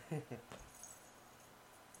over here.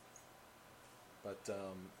 But,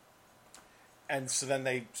 and so then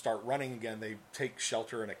they start running again. They take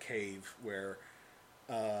shelter in a cave where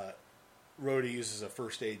Rhodey uses a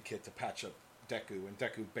first aid kit to patch up Deku, and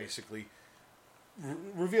Deku basically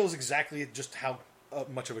reveals exactly just how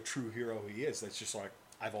much of a true hero he is. That's just like,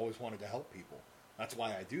 I've always wanted to help people. That's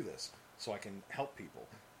why I do this, so I can help people.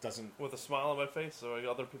 Doesn't with a smile on my face, so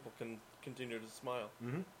other people can continue to smile.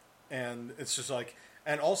 Mm-hmm. And it's just like,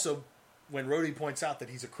 and also when Rhodey points out that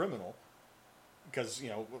he's a criminal. Because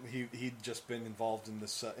he'd just been involved in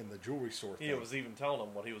this in the jewelry store thing. He was even telling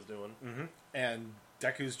him what he was doing. Mm-hmm. And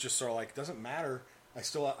Deku's just sort of like, doesn't matter. I'm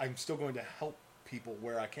still going to help people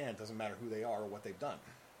where I can. Doesn't matter who they are or what they've done.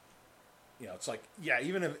 It's like, yeah,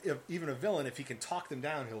 even if even a villain, if he can talk them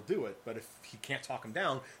down, he'll do it. But if he can't talk them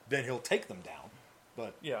down, then he'll take them down.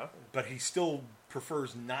 But yeah, but he still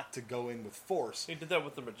prefers not to go in with force. He did that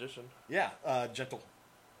with the magician. Yeah, gentle.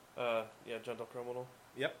 Gentle criminal.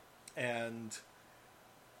 Yep, and.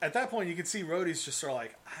 At that point, you can see Rhodey's just sort of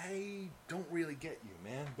like, I don't really get you,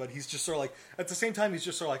 man. But he's just sort of like, at the same time, he's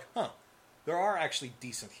just sort of like, huh, there are actually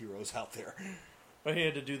decent heroes out there. But he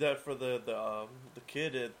had to do that for the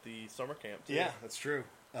kid at the summer camp, too. Yeah, that's true.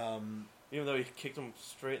 Even though he kicked him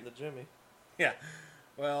straight in the jimmy. Yeah,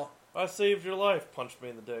 well... I saved your life, punched me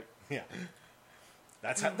in the dick. Yeah.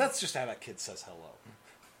 That's just how that kid says hello.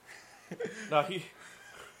 No, he...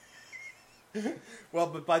 Well,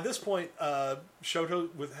 but by this point,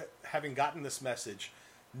 Shoto, with having gotten this message,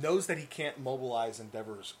 knows that he can't mobilize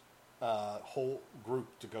Endeavor's whole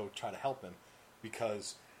group to go try to help him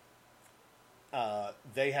because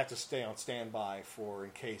they have to stay on standby for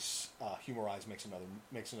in case Humorize makes another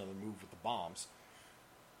move with the bombs.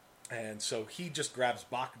 And so he just grabs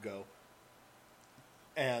Bakugo,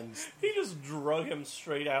 and he just drug him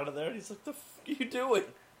straight out of there. He's like, "The fuck are you doing?"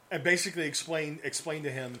 And basically explained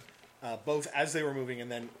to him. Both as they were moving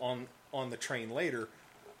and then on the train later,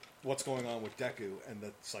 what's going on with Deku, and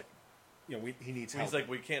that's like, he needs help. He's like,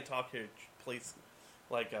 we can't talk here, please.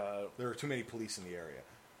 Like, there are too many police in the area,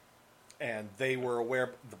 and they were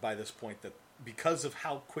aware by this point that because of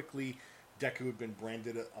how quickly Deku had been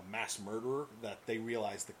branded a mass murderer, that they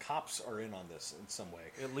realized the cops are in on this in some way.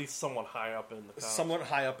 At least someone high up in the cops. Someone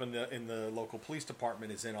high up in the local police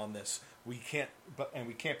department is in on this. We can't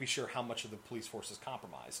be sure how much of the police force is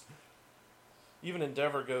compromised. Even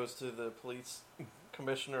Endeavor goes to the police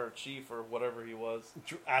commissioner or chief or whatever he was,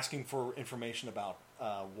 asking for information about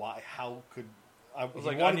how could. I was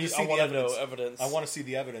like, I want to know evidence. I want to see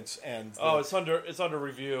the evidence, and it's under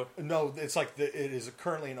review. No, it's like it is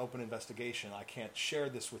currently an open investigation. I can't share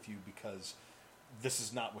this with you because this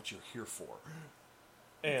is not what you're here for.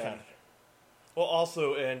 And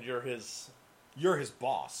and you're his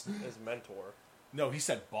boss, his mentor. No, he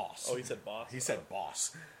said boss. Oh, he said boss. He said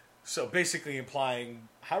boss. So basically implying,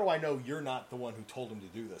 how do I know you're not the one who told him to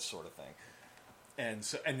do this sort of thing? And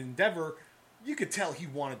Endeavor, you could tell he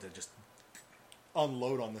wanted to just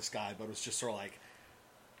unload on this guy, but it was just sort of like,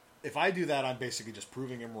 if I do that, I'm basically just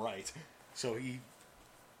proving him right. So he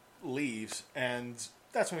leaves, and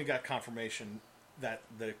that's when we got confirmation that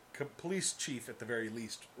the police chief, at the very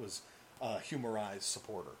least, was a Humorized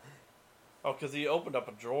supporter. Oh, because he opened up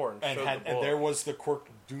a drawer and showed the book. And there was the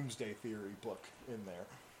Quirk Doomsday Theory book in there.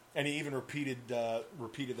 And he even repeated their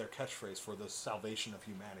catchphrase for the salvation of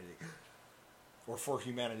humanity. Or for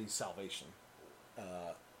humanity's salvation.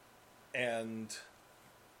 And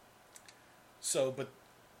so, but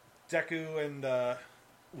Deku and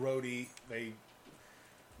Rhodey,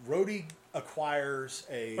 acquires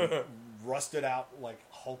a rusted out like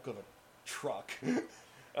hulk of a truck.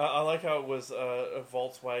 I like how it was a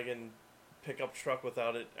Volkswagen pickup truck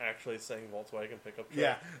without it actually saying Volkswagen pickup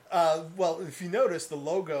truck. Yeah. Well, if you notice, the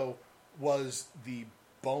logo was the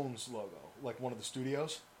Bones logo, like one of the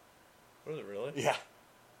studios. Was it really? Yeah.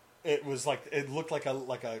 It was like it looked like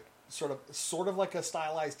a sort of like a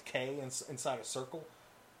stylized K inside a circle,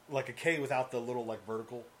 like a K without the little like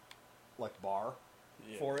vertical like bar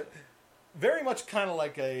for it. Very much kind of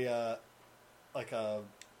like a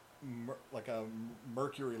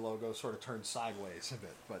Mercury logo, sort of turned sideways a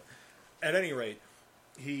bit. But at any rate,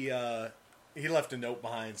 he left a note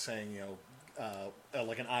behind saying,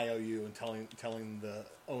 like an IOU and telling the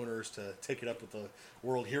owners to take it up with the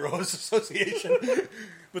World Heroes Association.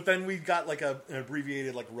 But then we got like an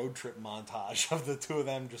abbreviated like road trip montage of the two of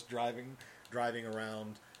them just driving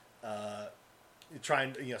around,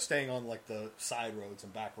 staying on like the side roads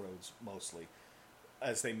and back roads mostly,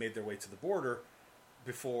 as they made their way to the border.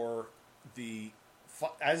 Before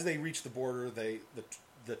as they reach the border,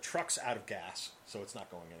 the truck's out of gas, so it's not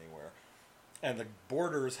going anywhere, and the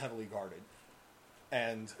border is heavily guarded.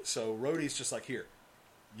 And so Rhodey's just like, here,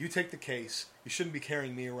 you take the case. You shouldn't be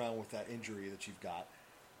carrying me around with that injury that you've got,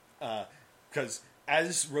 because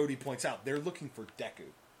as Rhodey points out, they're looking for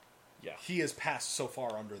Deku. Yeah, he has passed so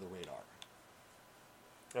far under the radar.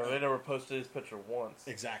 No, they never posted his picture once.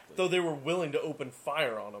 Exactly. Though they were willing to open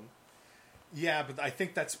fire on him. Yeah, but I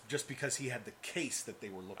think that's just because he had the case that they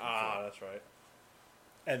were looking for. Ah, that's right.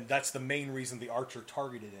 And that's the main reason the Archer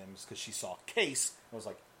targeted him, is because she saw case and was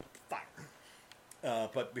like, fire.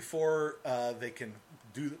 But before they can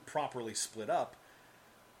properly split up,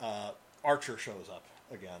 Archer shows up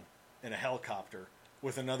again in a helicopter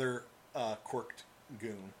with another quirked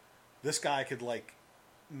goon. This guy could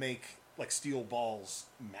make steel balls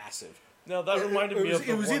massive. No, that reminded me of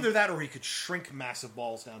it was either that or he could shrink massive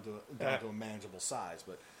balls down to a manageable size.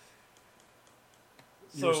 But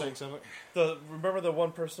you were saying something? Remember the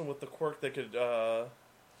one person with the quirk that could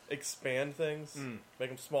expand things, make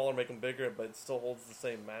them smaller, make them bigger, but it still holds the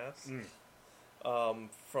same mass.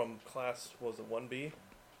 From class, was it 1B?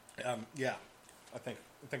 Yeah, I think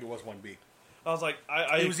it was 1B. I was like,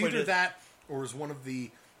 it was either that or it was one of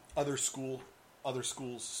the other schools'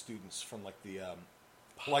 students from like the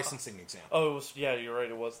licensing exam. Oh, it was. Yeah, you're right.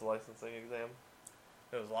 It was the licensing exam.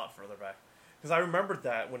 It was a lot further back because I remembered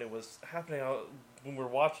that when it was happening. When we were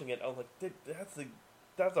watching it, I was like,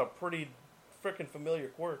 "That's a pretty freaking familiar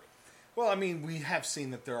quirk." Well, I mean, we have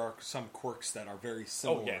seen that there are some quirks that are very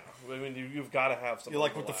similar. Oh yeah, I mean, you've got to have some.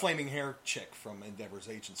 Like with the flaming hair chick from Endeavor's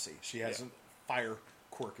agency, she has a fire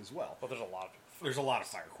quirk as well. Well, there's a lot of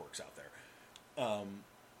fire quirks out there.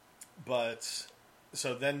 But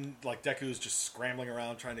so then, like, Deku's just scrambling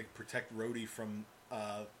around trying to protect Rhodey from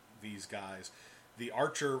these guys. The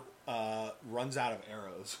Archer runs out of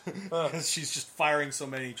arrows because she's just firing so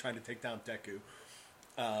many trying to take down Deku.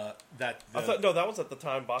 I thought that was at the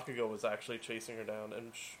time Bakugo was actually chasing her down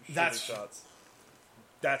and shooting shots.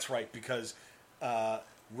 That's right, because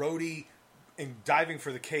Rhodey, in diving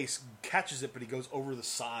for the case, catches it, but he goes over the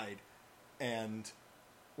side, and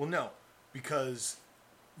because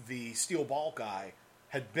the steel ball guy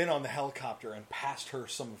had been on the helicopter and passed her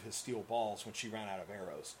some of his steel balls when she ran out of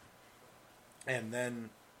arrows, and then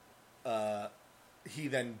he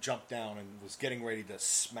then jumped down and was getting ready to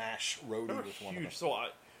smash Rhodey with one of them. So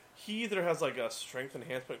he either has like a strength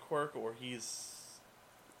enhancement quirk, or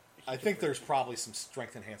I think there's probably some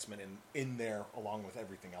strength enhancement in there along with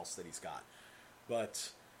everything else that he's got.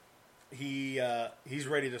 But he's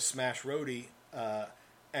ready to smash Rhodey,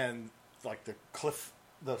 and like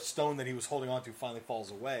the stone that he was holding onto finally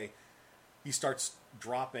falls away. He starts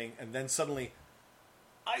dropping, and then suddenly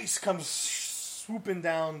ice comes swooping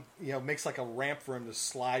down, makes like a ramp for him to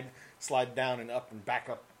slide down and up and back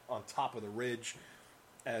up on top of the ridge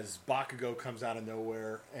as Bakugo comes out of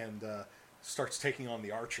nowhere and starts taking on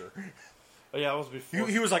the Archer. Oh yeah, that was before.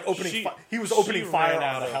 He was like opening fire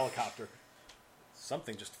out of the helicopter.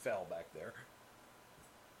 Something just fell back there.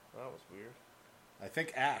 That was weird. I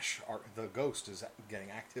think Ash, the ghost, is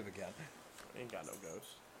getting active again. Ain't got no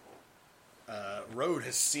ghost. Road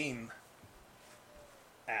has seen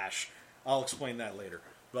Ash. I'll explain that later.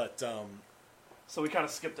 But so we kind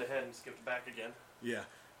of skipped ahead and skipped back again. Yeah,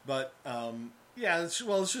 but it's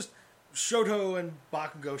just Shoto and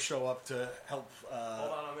Bakugo show up to help.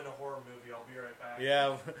 Hold on, I'm in a horror movie. I'll be right back.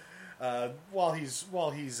 Yeah, while he's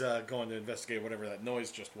going to investigate whatever that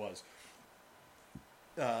noise just was.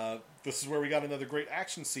 This is where we got another great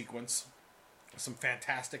action sequence, some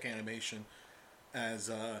fantastic animation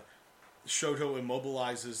as Shoto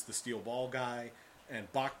immobilizes the steel ball guy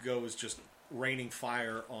and Bakugo is just raining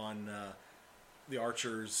fire on the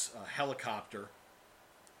Archer's helicopter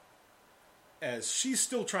as she's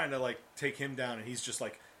still trying to like take him down, and he's just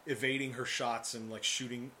like evading her shots and like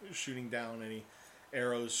shooting down any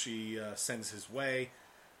arrows she sends his way.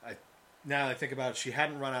 Now that I think about it, she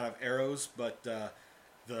hadn't run out of arrows, but the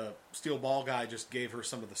steel ball guy just gave her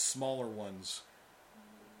some of the smaller ones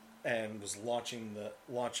and was launching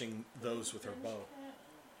those with her bow.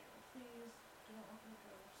 Please don't open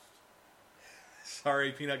Ghost.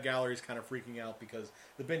 Sorry, Peanut Gallery's kind of freaking out because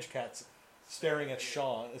the bench cat's staring at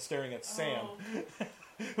Sam,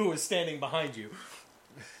 who is standing behind you.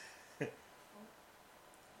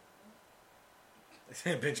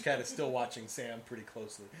 Bench cat is still watching Sam pretty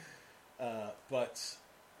closely. But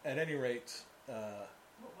at any rate, What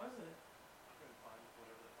was it?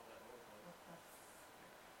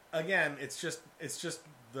 again, it's just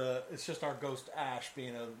our ghost Ash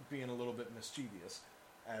being a little bit mischievous,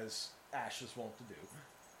 as Ash is wont to do.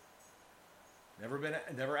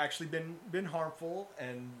 Never actually been harmful,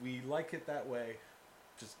 and we like it that way.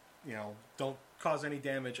 Just don't cause any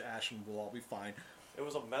damage, Ash, and we'll all be fine. It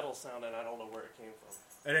was a metal sound, and I don't know where it came from.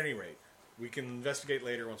 At any rate, we can investigate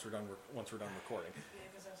later once we're done recording. Yeah,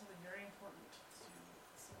 because that's something very important to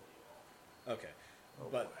Silly Wall. Okay,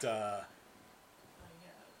 Yeah.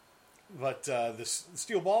 but this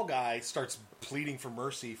steel ball guy starts pleading for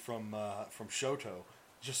mercy from Shoto,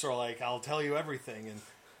 just sort of like, I'll tell you everything,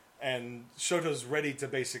 and Shoto's ready to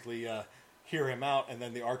basically hear him out, and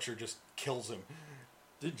then the Archer just kills him.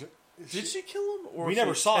 Did she kill him? Or we she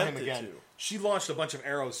never saw him attempted again. to? She launched a bunch of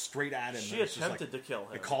arrows straight at him. She and it's just attempted to kill him.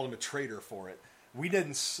 They called him a traitor for it. We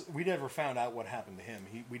never found out what happened to him.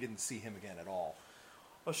 We didn't see him again at all.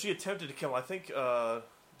 Oh, she attempted to kill him. I think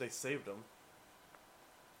they saved him.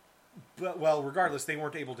 But regardless, they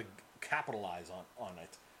weren't able to capitalize on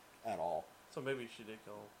it at all. So maybe she did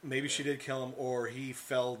kill him. Maybe she did kill him, or he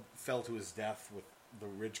fell to his death with the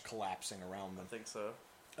ridge collapsing around them. I think so.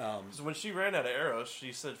 So when she ran out of arrows,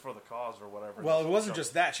 she said for the cause or whatever. Well, it wasn't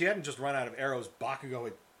just that. She hadn't just run out of arrows. Bakugo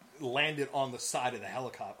had landed on the side of the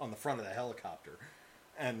helicopter, on the front of the helicopter,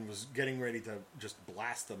 and was getting ready to just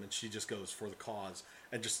blast them. And she just goes for the cause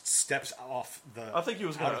and just steps off the. I think he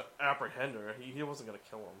was going to apprehend her. He wasn't going to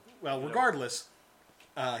kill him. Well, regardless,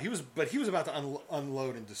 he was about to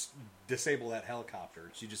unload and disable that helicopter.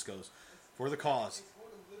 She just goes for the cause,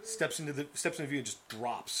 steps into view, and just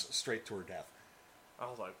drops straight to her death. I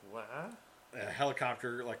was like, what? A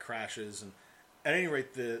helicopter crashes, and at any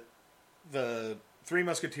rate, the Three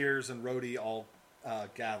Musketeers and Rhodey all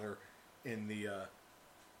gather a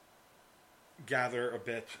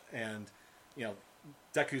bit, and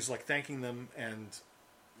Deku's thanking them, and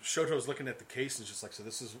Shoto's looking at the case and just like, so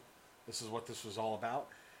this is what this was all about,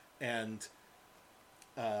 and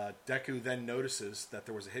Deku then notices that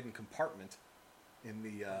there was a hidden compartment in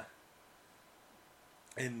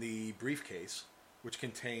the briefcase, which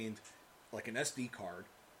contained an SD card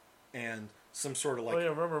and some sort of Oh yeah,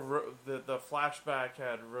 remember the flashback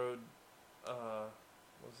had what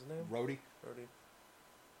was his name? Rhodey.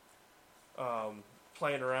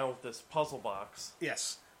 Playing around with this puzzle box.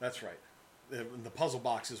 Yes, that's right. The puzzle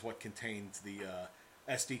box is what contained the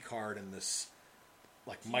SD card and this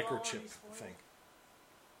microchip thing.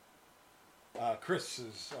 Chris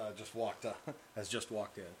has just walked in.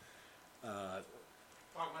 Talking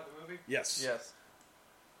about the movie? Yes. Yes.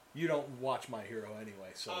 You don't watch My Hero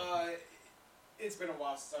anyway, so. It's been a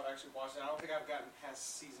while since I've actually watched it. I don't think I've gotten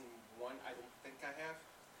past season 1. I don't think I have.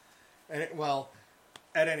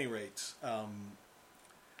 At any rate,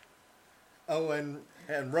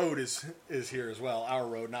 and Road is here as well. Our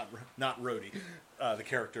Road, not Rhodey, the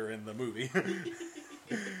character in the movie.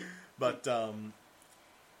 But when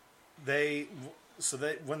they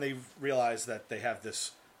realize that they have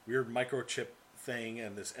this weird microchip thing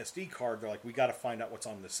and this SD card, they're like, we got to find out what's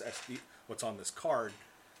on this card.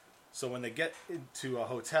 So when they get into a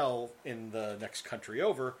hotel in the next country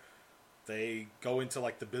over, they go into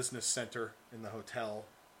the business center in the hotel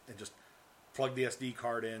and just plug the SD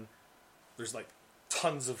card in. There's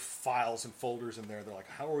tons of files and folders in there. They're like,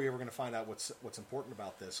 how are we ever going to find out what's important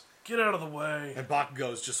about this? Get out of the way. And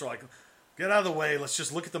Bakugo's just get out of the way. Let's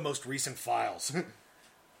just look at the most recent files.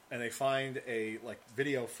 And they find a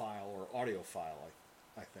video file or audio file,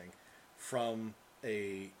 I think, from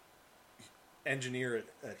a engineer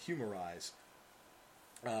at Humorize,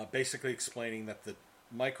 basically explaining that the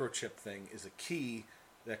microchip thing is a key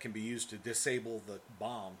that can be used to disable the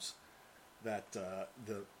bombs that the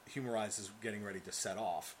Humorize is getting ready to set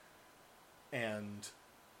off. And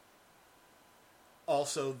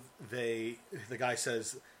also, the guy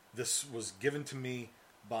says, this was given to me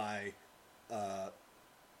by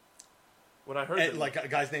When I heard And, that, like a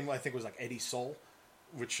guy's name, I think was like Eddie Soul,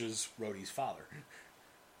 which is Rhodey's father.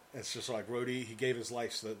 It's just like Rhodey, he gave his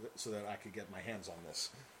life so that I could get my hands on this,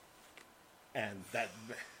 and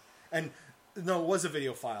no, it was a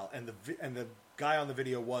video file, and the guy on the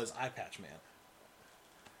video was Eye Patch Man.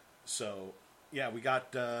 So yeah, we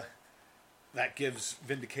got that gives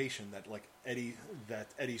vindication that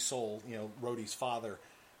Eddie Soul, Rhodey's father,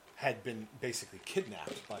 had been basically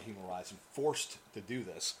kidnapped by Human Rise and forced to do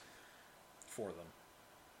this for them.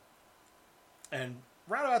 And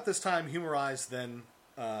right about this time, Human Rise then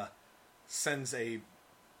sends a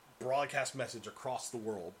broadcast message across the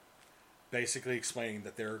world, basically explaining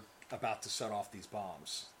that they're about to set off these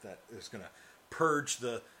bombs that is going to purge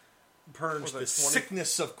the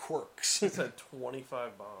sickness of quirks. it said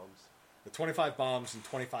 25 bombs. The 25 bombs in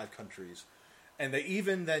 25 countries. And they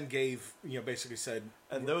even then gave, basically said...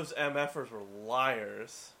 And those MFers were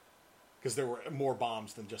liars. Because there were more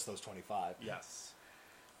bombs than just those 25. Yes.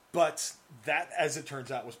 But that, as it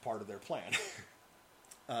turns out, was part of their plan.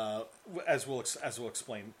 As we'll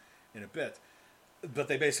explain in a bit. But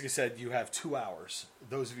they basically said, you have 2 hours.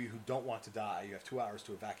 Those of you who don't want to die, you have 2 hours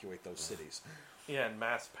to evacuate those cities. Yeah, and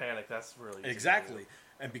mass panic, that's really... Exactly.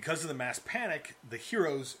 And because of the mass panic, the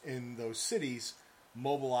heroes in those cities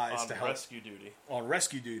mobilized to help... On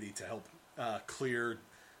rescue duty to help clear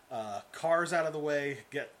cars out of the way,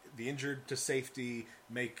 get the injured to safety,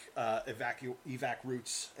 make evac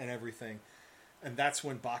routes and everything. And that's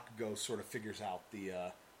when Bakugo sort of figures out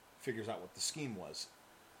what the scheme was.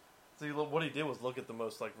 See, what he did was look at the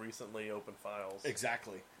most recently open files.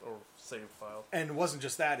 Exactly. Or saved files. And it wasn't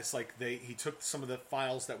just that. It's like he took some of the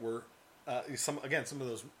files that were some of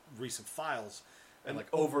those recent files and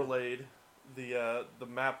overlaid the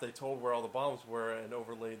map they told where all the bombs were, and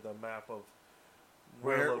overlaid the map of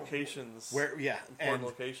where locations, important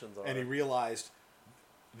locations are. And he realized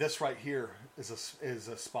this right here is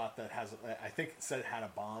a spot that has, I think it said it had a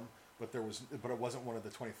bomb, but it wasn't one of the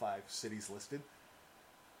 25 cities listed.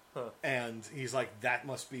 Huh. And he's like, that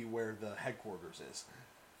must be where the headquarters is.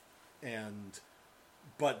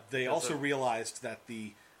 But they also realized that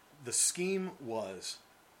the scheme was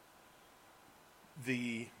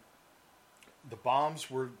the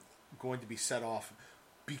bombs were going to be set off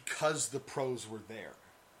because the pros were there.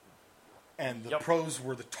 And the pros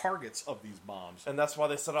were the targets of these bombs. And that's why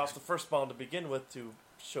they set off the first bomb to begin with, to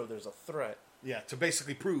show there's a threat. Yeah, to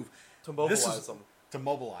basically prove... To mobilize them. To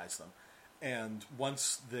mobilize them. And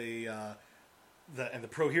once the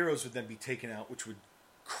pro heroes would then be taken out, which would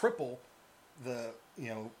cripple the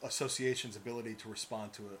association's ability to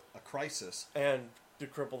respond to a crisis. And to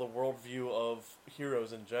cripple the worldview of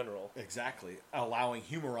heroes in general. Exactly. Allowing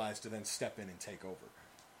Human Rise to then step in and take over.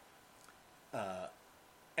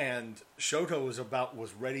 And Shoto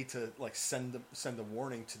was ready to send a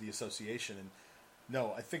warning to the association, and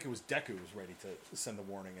no, I think it was Deku was ready to send the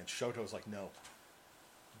warning, and Shoto's like, no,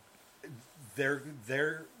 they're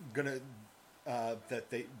gonna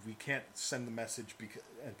we can't send the message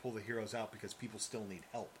and pull the heroes out because people still need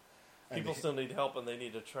help. People still need help, and they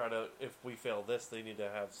need to try to. If we fail this, they need to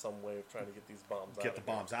have some way of trying to get these bombs. Get the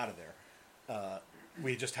bombs out of there.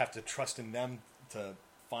 We just have to trust in them to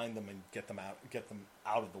find them and get them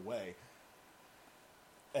out of the way.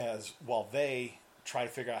 While they try to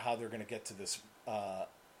figure out how they're going to get to this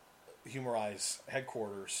Human Rise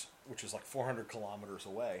headquarters, which is 400 kilometers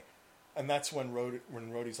away, and that's when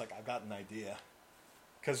Rhodey's like, I've got an idea,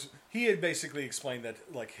 because he had basically explained that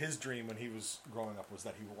his dream when he was growing up was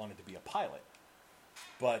that he wanted to be a pilot,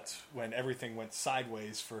 but when everything went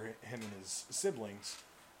sideways for him and his siblings,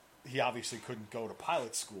 he obviously couldn't go to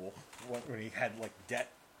pilot school when he had debt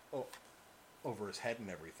over his head and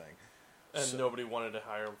everything. And nobody wanted to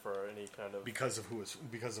hire him for any kind of... Because of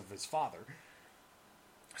his father.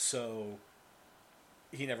 So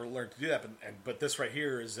he never learned to do that. But this right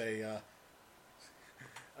here is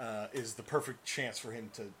is the perfect chance for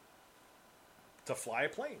him to fly a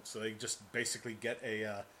plane. So they just basically get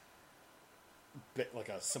a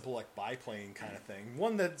simple biplane kind of thing.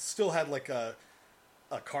 One that still had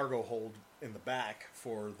a cargo hold in the back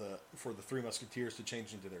for the Three Musketeers to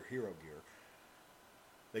change into their hero gear.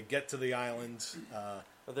 They get to the island.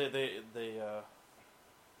 What did they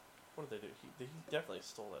do? He definitely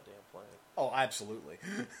stole that damn plane. Oh, absolutely.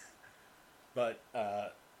 But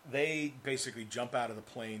they basically jump out of the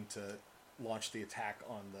plane to launch the attack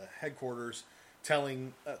on the headquarters,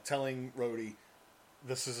 telling Rhodey,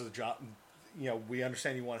 this is a job. We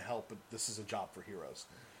understand you want to help, but this is a job for heroes.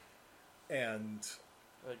 And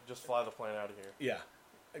just fly the plane out of here. Yeah,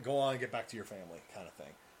 go on and get back to your family, kind of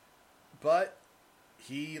thing. But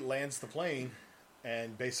he lands the plane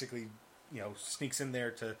and basically, sneaks in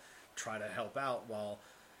there to try to help out while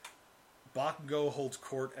Bakugo holds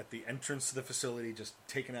court at the entrance to the facility, just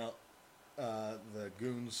taking out the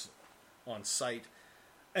goons on sight.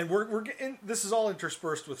 And we're getting, this is all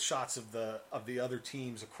interspersed with shots of the other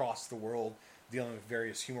teams across the world dealing with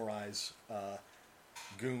various Humorize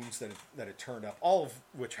goons that had turned up, all of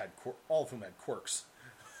whom had quirks,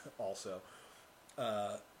 also.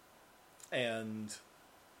 But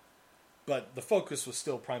the focus was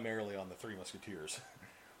still primarily on the Three Musketeers.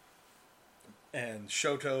 And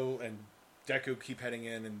Shoto and Deku keep heading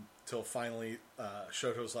in until finally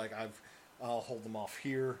Shoto's like, I'll hold them off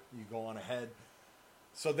here. You go on ahead.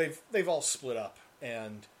 So they've all split up,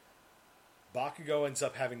 and Bakugo ends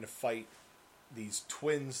up having to fight these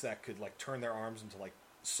twins that could like turn their arms into like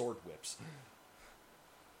sword whips.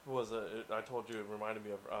 What was it? I told you it reminded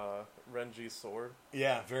me of Renji's sword.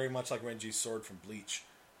 Yeah, very much like Renji's sword from Bleach.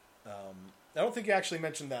 I don't think you actually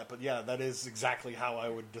mentioned that, but yeah, that is exactly how I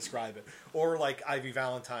would describe it. Or like Ivy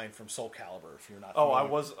Valentine from Soul Calibur, if you're not familiar. I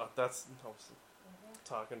was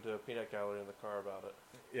talking to a Peanut Gallery in the car about it.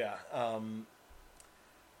 Yeah.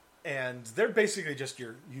 And they're basically just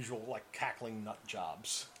your usual like cackling nut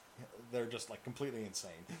jobs. They're just like completely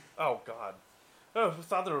insane. Oh God! I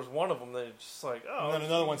thought there was one of them that just like And then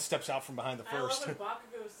another one steps out from behind the first. I love when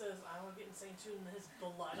Bakugo says, "I want to get insane too," and his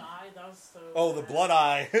blood eye. That was so. Oh, the blood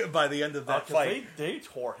eye! By the end of that fight, they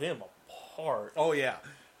tore him apart. Oh yeah.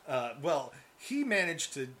 Well, he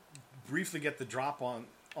managed to briefly get the drop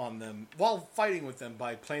on them while fighting with them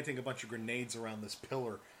by planting a bunch of grenades around this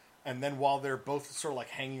pillar. And then while they're both sort of like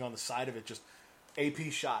hanging on the side of it, just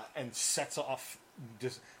AP shot and sets off,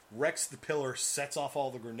 just wrecks the pillar, sets off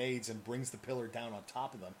all the grenades and brings the pillar down on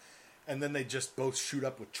top of them. And then they just both shoot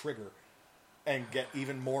up with trigger and get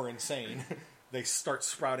even more insane. They start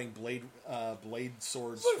sprouting blade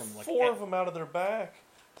swords from like 4 of them out of their back.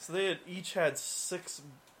 So they each had 6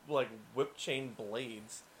 like whip chain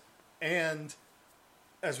blades. And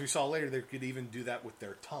as we saw later, they could even do that with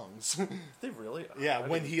their tongues. They really? Yeah,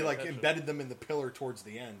 when he like embedded them in the pillar towards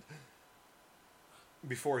the end,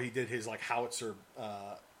 before he did his like howitzer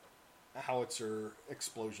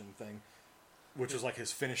explosion thing, which was like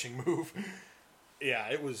his finishing move. Yeah,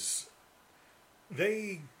 it was.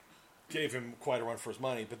 They gave him quite a run for his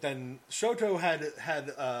money, but then Shoto had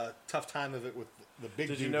a tough time of it with the big.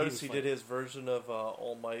 Did dude you notice he did his version of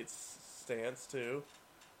All Might's stance too?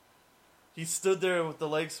 He stood there with the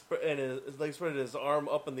legs and his legs spread, his arm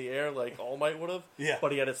up in the air like All Might would have. Yeah,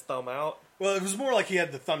 but he had his thumb out. Well, it was more like he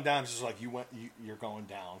had the thumb down, just like you're going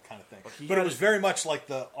down kind of thing. But it was very much like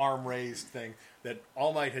the arm raised thing that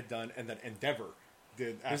All Might had done, and that Endeavor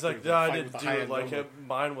did. He's like, no, I didn't do it like him.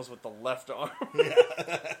 Mine was with the left arm.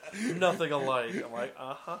 Nothing alike. I'm like,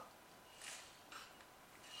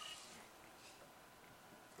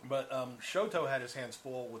 But Shoto had his hands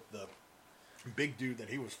full with the big dude that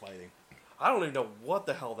he was fighting. I don't even know what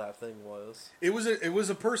the hell that thing was. It was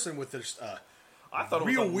a person with this I thought it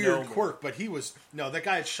real was weird quirk, but that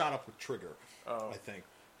guy had shot up with trigger. I think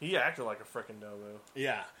he acted like a frickin' Nomu.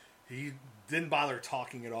 Yeah, he didn't bother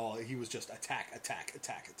talking at all. He was just attack.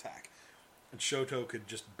 And Shoto could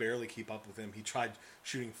just barely keep up with him. He tried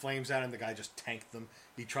shooting flames at him. The guy just tanked them.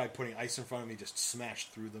 He tried putting ice in front of him. He just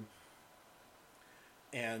smashed through them.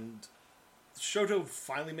 And Shoto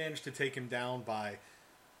finally managed to take him down by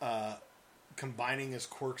combining his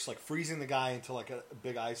quirks, like freezing the guy into like a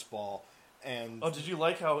big ice ball. And did you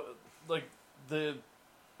like how like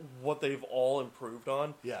what they've all improved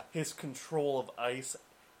on? Yeah, his control of ice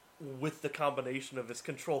with the combination of his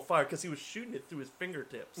control fire, because he was shooting it through his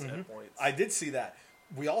fingertips at points. I did see that.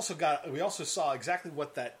 We also saw exactly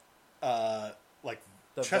what that like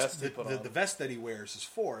the vest that he wears is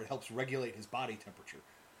for. It helps regulate his body temperature.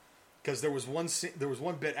 Because there was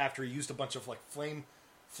one bit after he used a bunch of like flame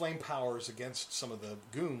powers against some of the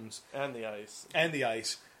goons and the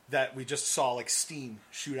ice that we just saw like steam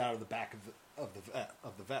shoot out of the back of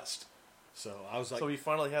the vest. So I was like, so he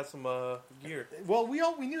finally had some gear. Well,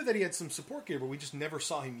 we knew that he had some support gear, but we just never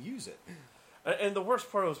saw him use it. And the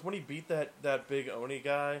worst part was when he beat that big Oni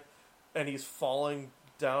guy, and he's falling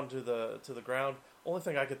down to the ground. Only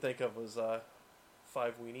thing I could think of was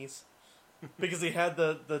 5 weenies. Because he had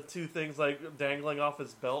the 2 things like dangling off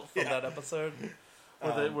his belt from that episode,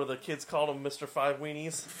 where the kids called him Mr. 5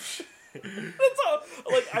 Weenies. That's all.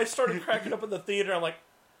 Like, I started cracking up in the theater. I'm like,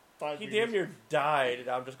 he damn near died, and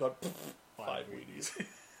I'm just going 5 Weenies.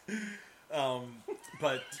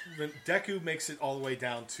 But Deku makes it all the way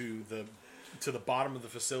down to the bottom of the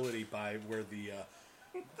facility by where the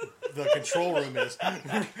the control room is.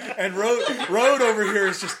 And Road over here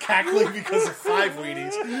is just cackling because of 5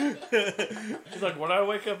 weenies. She's like, what did I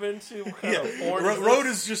wake up into? What kind of porn is Road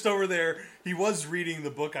this? is just over there. He was reading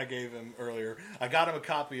the book I gave him earlier. I got him a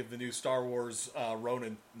copy of the new Star Wars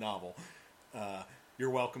Ronin novel. You're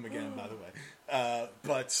welcome again, by the way.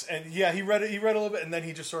 He read it. He read a little bit, and then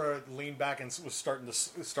he just sort of leaned back and was starting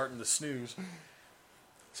to snooze.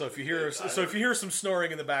 So if you hear some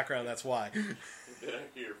snoring in the background, that's why. Did I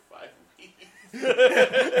hear 5 weeks?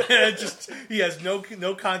 He has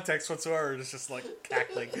no context whatsoever. It's just like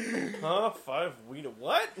cackling. Huh? 5 wiener?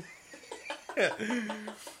 What?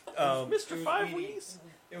 Mr. 5 weenies?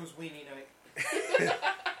 It was weenie night.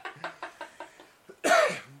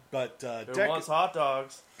 But Who wants hot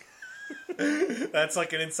dogs? that's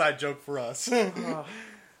like an inside joke for us.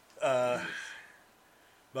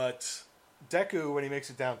 But Deku, when he makes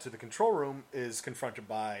it down to the control room, is confronted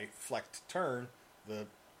by Flecked Turn, the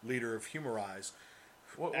leader of Humorize.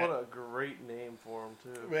 What a great name for him,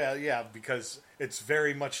 too. Well, yeah, because it's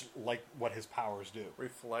very much like what his powers do.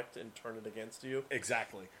 Reflect and turn it against you.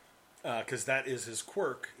 Exactly. Because that is his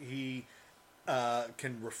quirk. He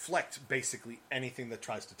can reflect basically anything that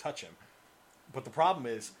tries to touch him. But the problem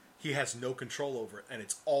is, he has no control over it, and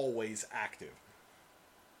it's always active.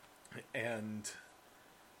 And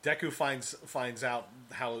Deku finds out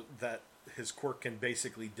how that his quirk can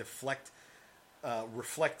basically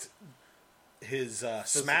reflect his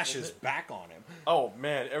smashes back on him. Oh,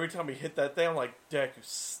 man. Every time he hit that thing, I'm like, Deku,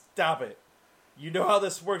 stop it. You know how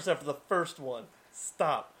this works after the first one.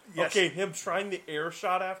 Stop. Yes. Okay, him trying the air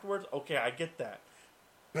shot afterwards, okay, I get that.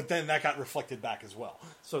 But then that got reflected back as well.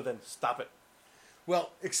 So then, stop it.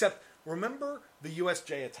 Well, except, remember the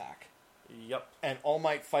USJ attack? Yep. And All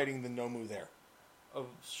Might fighting the Nomu there. Of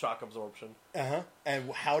shock absorption. Uh-huh.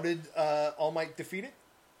 And how did All Might defeat it?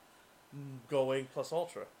 Going plus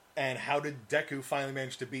ultra. And how did Deku finally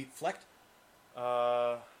manage to beat Flecked?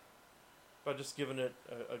 By just giving it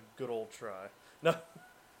a good old try. No.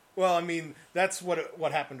 Well, I mean, that's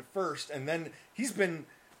what happened first, and then he's been...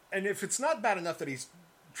 And if it's not bad enough that he's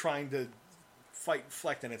trying to fight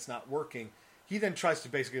Flecked and it's not working, he then tries to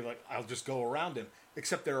basically, like, I'll just go around him.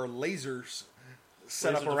 Except there are lasers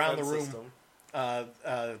set Laser up around the defense room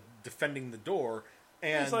defending the door.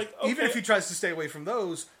 And He's like, even okay. if he tries to stay away from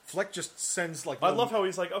those, Fleck just sends, like... I love how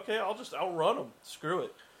he's like, okay, I'll just outrun him. Screw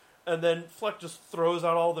it. And then Fleck just throws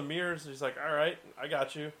out all the mirrors. And he's like, all right, I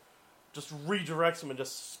got you. Just redirects him and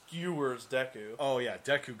just skewers Deku. Oh, yeah,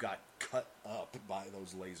 Deku got cut up by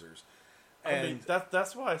those lasers. I mean,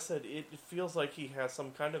 that's why I said it feels like he has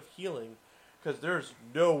some kind of healing. Because there's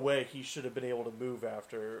no way he should have been able to move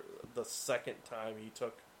after the second time he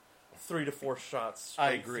took 3 to 4 shots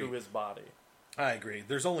straight through his body. I agree.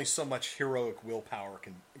 There's only so much heroic willpower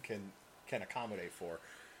can accommodate for.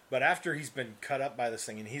 But after he's been cut up by this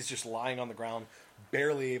thing and he's just lying on the ground,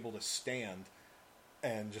 barely able to stand,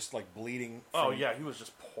 and just like bleeding. Oh yeah, he was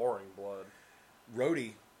just pouring blood.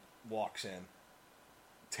 Rhodey walks in,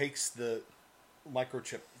 takes the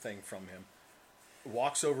microchip thing from him,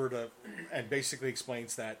 walks over to, and basically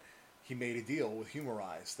explains that he made a deal with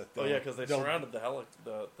Humorize. That because they surrounded the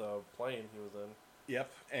plane he was in.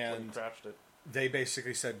 Yep, When he and crashed it. they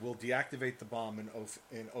basically said, "We'll deactivate the bomb in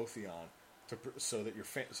Otheon so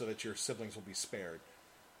that your siblings will be spared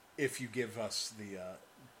if you give us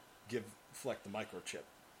give Fleck the microchip."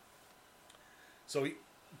 So he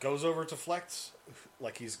goes over to Fleck's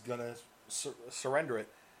like he's gonna surrender it,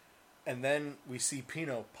 and then we see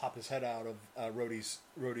Pino pop his head out of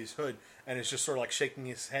Rhodey's hood, and is just sort of like shaking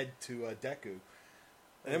his head to Deku,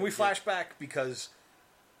 and then we flash back because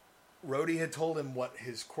Rhodey had told him what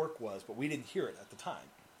his quirk was, but we didn't hear it at the time.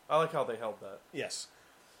 I like how they held that. Yes.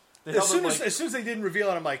 They As held soon as they didn't reveal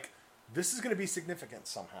it, I'm like, this is going to be significant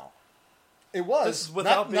somehow. It was.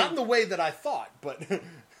 Without not in the way that I thought, but...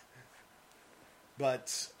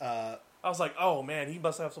 I was like, oh man, he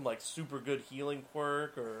must have some like super good healing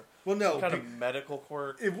quirk or no, some kind of medical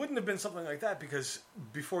quirk. It wouldn't have been something like that because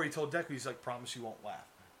before he told Deku, he's like, promise you won't laugh.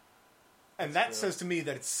 And that says to me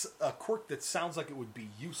that it's a quirk that sounds like it would be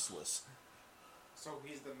useless. So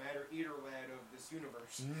he's the Matter Eater lad of this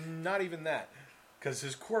universe. Not even that. Because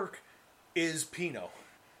his quirk is Pino.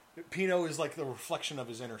 Pino is like the reflection of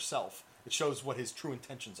his inner self. It shows what his true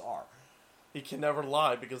intentions are. He can never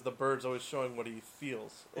lie because the bird's always showing what he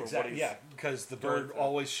feels. Or Exactly, what yeah. Because the bird through.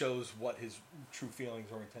 always shows what his true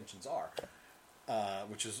feelings or intentions are.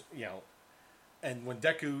 Which is, And when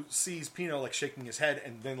Deku sees Pino like shaking his head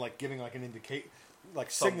and then like giving like an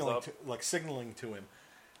signaling to him,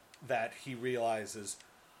 that he realizes,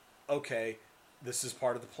 okay, this is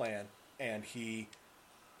part of the plan, and he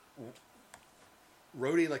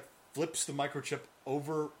Rhodey like flips the microchip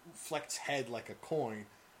over Fleck's head like a coin,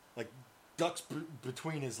 like ducks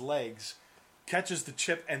between his legs, catches the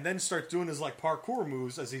chip, and then starts doing his like parkour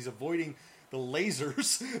moves as he's avoiding the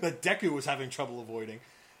lasers that Deku was having trouble avoiding.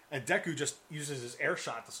 And Deku just uses his air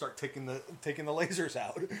shot to start taking the lasers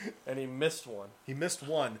out. And he missed one. He missed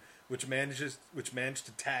one, which managed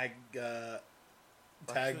to tag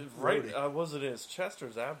Right, Rhodey. was it his chest or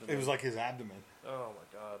his abdomen? It was like his abdomen. Oh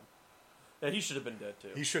my god. Yeah, he should have been dead too.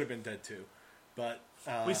 He should have been dead too, but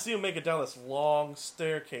We see him make it down this long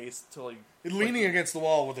staircase till he, leaning against the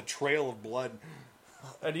wall with a trail of blood.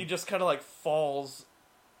 and he just kind of like falls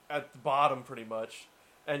at the bottom pretty much,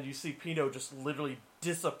 and you see Pino just literally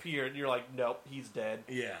disappear, and you're like, nope, he's dead.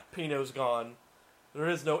 Yeah, Pino's gone. There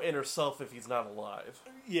is no inner self if he's not alive.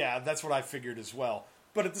 yeah, that's what I figured as well.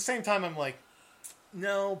 But at the same time, I'm like,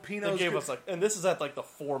 no, Pino's... They gave us like, and this is at like the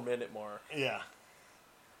 4-minute mark. Yeah.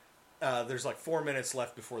 There's like 4 minutes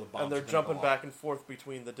left before the bombs. And they're jumping back and forth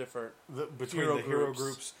between the different between hero the hero groups.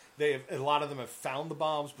 groups. They have, a lot of them have found the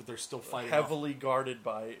bombs, but they're still fighting off. heavily guarded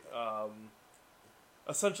by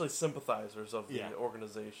essentially sympathizers of the Yeah.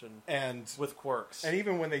 organization And with quirks. and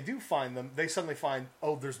even when they do find them, they suddenly find,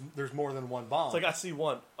 oh, there's more than one bomb. It's like, I see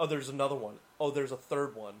one. Oh, there's another one. Oh, there's a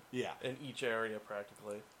third one. Yeah. In each area,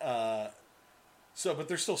 practically. So, but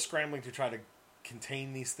they're still scrambling to try to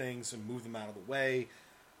contain these things and move them out of the way.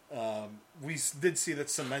 We did see that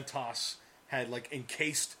Cementos had like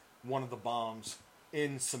encased one of the bombs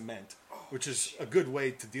in cement, which is a good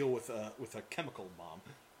way to deal with a chemical bomb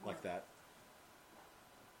like that.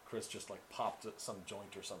 Chris just like popped at some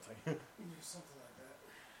joint or something. Something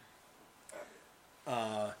like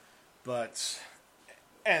that. But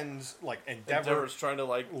Endeavor Endeavor's trying to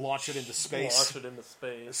like launch it into space. Launch it into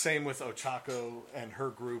space. Same with Ochako and her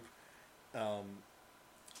group. And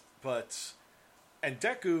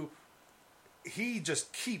Deku, he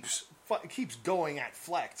just keeps going at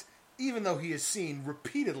Fleck, even though he has seen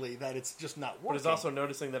repeatedly that it's just not working. But he's also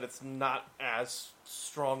noticing that it's not as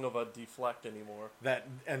strong of a deflect anymore.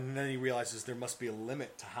 And then he realizes there must be a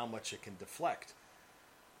limit to how much it can deflect.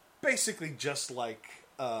 Basically, just like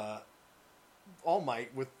All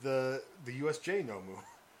Might with the USJ Nomu.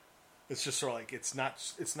 It's just sort of like it's not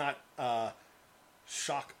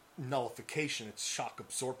shock nullification, it's shock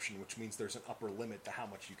absorption, which means there's an upper limit to how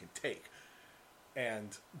much you can take.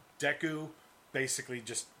 And Deku basically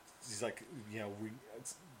just, he's like,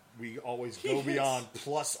 we always go beyond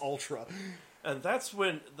plus ultra. And that's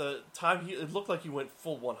when the time it looked like he went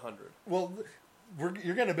full 100. Well,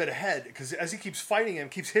 you're getting a bit ahead, because as he keeps fighting him,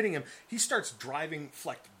 keeps hitting him, he starts driving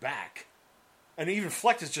Fleck back. And even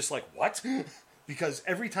Fleck is just like, what? Because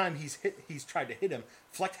every time he's tried to hit him,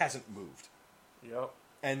 Fleck hasn't moved. Yep.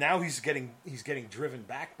 And now he's getting driven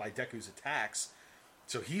back by Deku's attacks,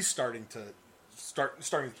 so he's starting to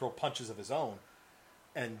throw punches of his own,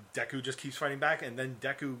 and Deku just keeps fighting back, and then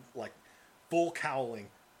Deku like full cowling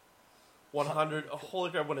 100.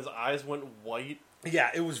 Holy crap! When his eyes went white.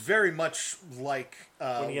 Yeah, it was very much like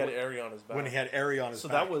when he had Eri on his back. When he had Eri on his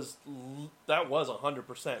back. So that was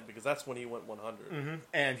 100% because that's when he went 100. Mm-hmm.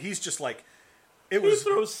 And he's just like, He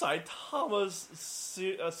throws Saitama's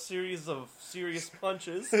a series of serious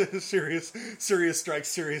punches. serious strikes,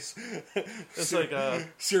 serious. It's like a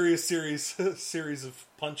serious series of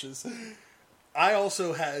punches. I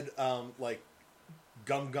also had like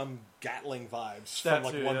Gum Gatling vibes from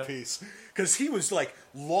like One Piece, because he was like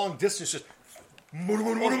long distance, just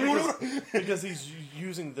because he's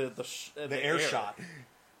using the air shot,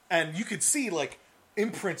 and you could see like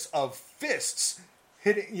imprints of fists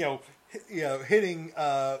hitting hitting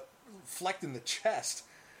Fleck in the chest,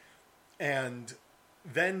 and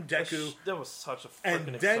then Deku. That was such a freaking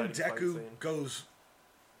and then exciting fight Deku scene. goes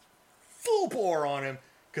full bore on him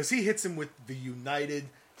because he hits him with the United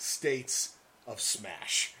States of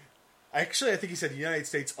Smash. Actually, I think he said United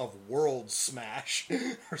States of World Smash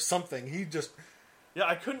or something. He just. Yeah,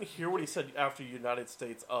 I couldn't hear what he said after United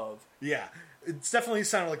States of. Yeah, it definitely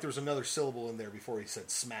sounded like there was another syllable in there before he said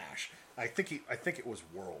Smash. I think it was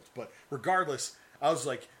World, but regardless, I was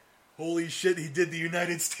like, "Holy shit!" He did the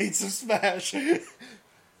United States of Smash,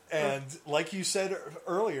 and like you said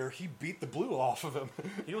earlier, he beat the blue off of him.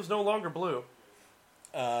 He was no longer blue.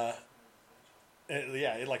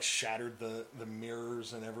 It like shattered the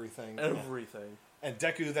mirrors and everything. Everything. And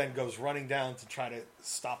Deku then goes running down to try to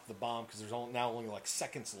stop the bomb because there's now only like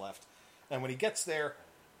seconds left. And when he gets there,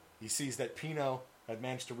 he sees that Pino had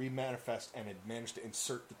managed to remanifest and had managed to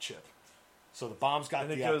insert the chip. So the bomb's got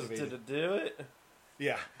deactivated. And he goes, "Did it do it?"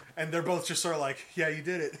 Yeah. And they're both just sort of like, "Yeah, you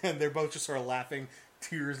did it." And they're both just sort of laughing,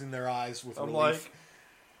 tears in their eyes with relief. Like,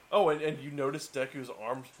 oh, and you noticed Deku's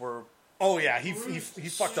arms were Oh yeah, he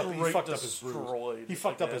fucked up. He Straight fucked up his destroyed bruise. He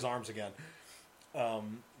fucked up again. his arms again.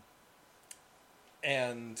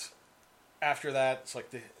 And after that, it's like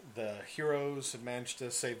the heroes had managed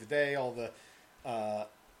to save the day. All the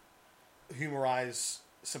Humorize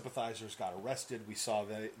sympathizers got arrested. We saw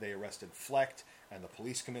that they arrested Flecht and the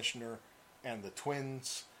police commissioner and the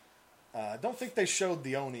twins. Don't think they showed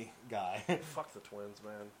the Oni guy. Fuck the twins,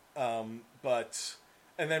 man.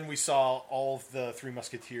 And then we saw all of the Three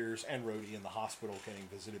Musketeers and Rhodey in the hospital getting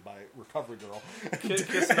visited by Recovery Girl.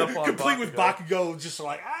 Kissing up on Complete with Bakugo. Bakugo just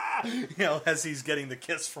like, as he's getting the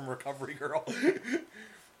kiss from Recovery Girl.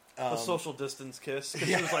 A social distance kiss. 'Cause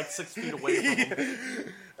she was like 6 feet away from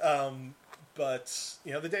him. But,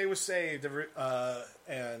 the day was saved,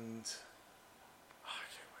 and...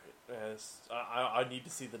 Yes, I need to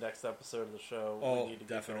see the next episode of the show. Oh, we need to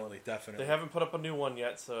get going. definitely. They haven't put up a new one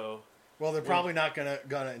yet, so... Well, they're probably not gonna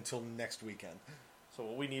until next weekend. So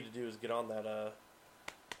what we need to do is get on that,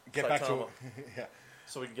 Get back to Saitama. yeah,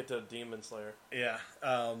 so we can get to Demon Slayer. yeah.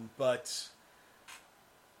 But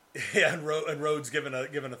yeah, and Rhodes giving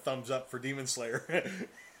a thumbs up for Demon Slayer.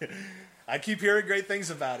 I keep hearing great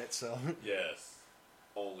things about it, so Yes.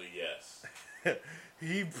 Only yes.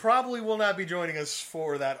 he probably will not be joining us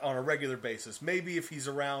for that on a regular basis. Maybe if he's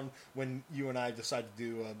around when you and I decide to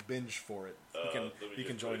do a binge for it, he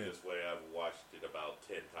can join it in. this way. I've watched it about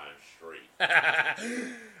 10 times straight.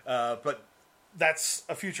 But that's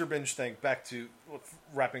a future binge thing. Back to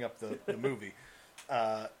wrapping up the movie.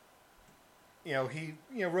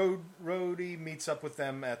 Rhodey meets up with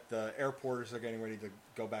them at the airport as they're getting ready to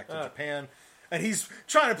go back to Japan, and he's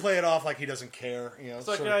trying to play it off like he doesn't care. It's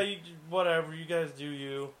like, whatever, you guys do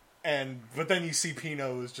you. But then you see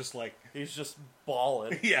Pino is just like, He's just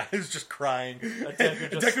bawling. yeah, he's just crying. Deku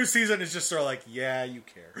Deku sees it and is just sort of like, yeah, you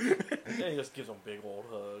care. And he just gives him a big old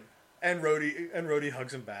hug. And Rhodey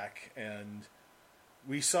hugs him back, and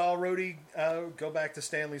we saw Rhodey go back to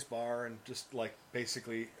Stanley's bar and just like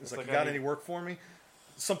basically, it's like, you got any work for me?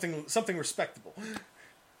 Something respectable.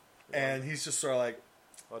 And he's just sort of like,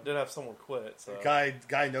 Well, I did have someone quit, so... guy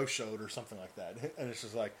no showed or something like that, and it's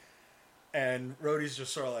just like, and Rhodey's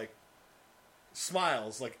just sort of like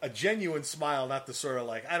smiles, like a genuine smile, not the sort of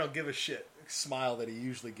like I don't give a shit smile that he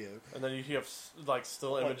usually gives. And then you have like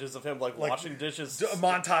still images of him like washing dishes, A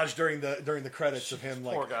montage during the credits of him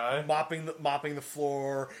like Poor guy. mopping the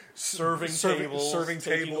floor, serving tables,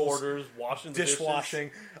 taking orders, washing the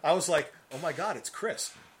dishwashing. I was like, oh my god, it's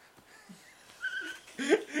Chris.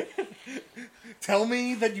 Tell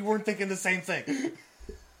me that you weren't thinking the same thing.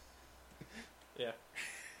 Yeah.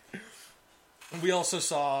 We also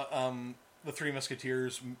saw the Three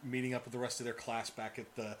Musketeers meeting up with the rest of their class back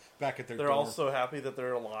at their They're dorm. also happy that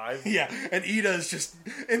they're alive. Yeah, and Ida is just,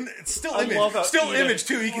 and it's still I love how Ida- image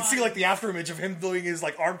too. You can see like the after image of him doing his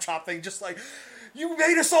like arm chop thing, just like, you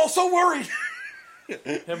made us all so worried.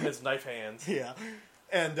 Him and his knife hands. Yeah,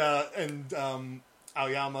 and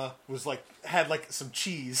Aoyama was like had like some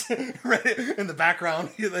cheese ready in the background.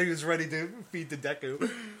 He was ready to feed to Deku.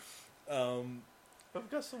 I've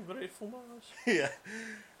got some great fromage. Yeah,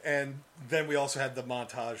 and then we also had the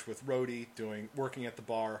montage with Rhodey working at the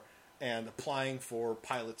bar and applying for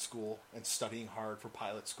pilot school and studying hard for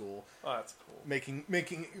pilot school. Oh, that's cool.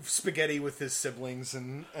 Making spaghetti with his siblings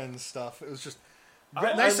and stuff. It was just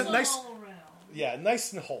I nice love- and nice. All around. Yeah,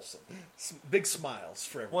 nice and wholesome. Big smiles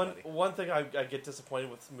for everybody. One thing I get disappointed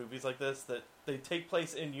with movies like this, that they take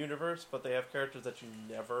place in universe, but they have characters that you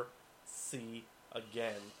never see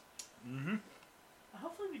again. Mm-hmm.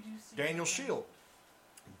 Hopefully we do see Daniel him. Shield.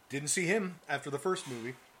 Didn't see him after the first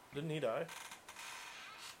movie. Didn't he die?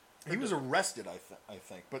 He was arrested, I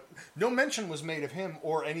think, but no mention was made of him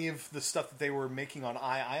or any of the stuff that they were making on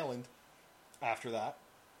Island after that.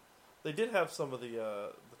 They did have some of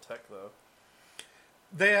the tech though.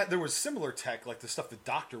 There was similar tech, like the stuff the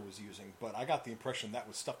Doctor was using, but I got the impression that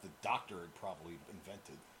was stuff the Doctor had probably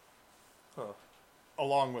invented. Huh.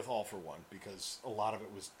 Along with All for One, because a lot of it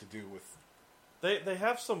was to do with... They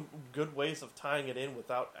have some good ways of tying it in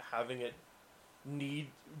without having it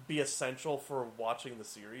be essential for watching the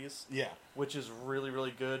series. Yeah. Which is really, really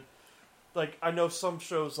good. Like, I know some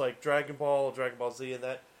shows like Dragon Ball Z, and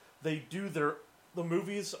that they do the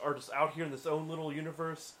movies are just out here in this own little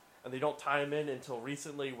universe, and they don't tie them in until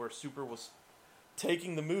recently, where Super was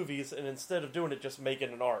taking the movies and instead of doing it, just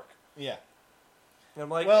making an arc. Yeah. And I'm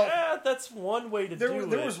like, Well, that's one way to do it.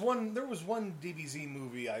 There was one DBZ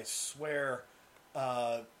movie, I swear,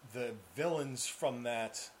 the villains from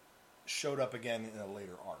that showed up again in a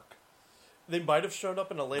later arc. They might have shown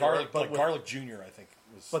up in a later arc, but Garlic Jr., I think.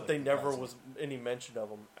 But they never was any mention of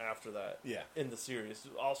them after that. Yeah. In the series.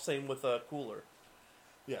 All same with Cooler.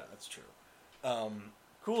 Yeah, that's true.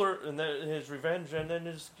 Cooler, and then his revenge, and then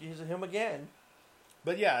he's him again.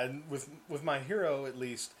 But yeah, and with My Hero at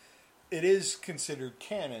least, it is considered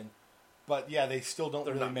canon. But yeah, they still don't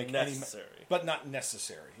They're really not make necessary. but not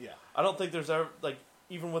necessary. Yeah. I don't think there's ever, like,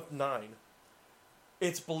 even with 9,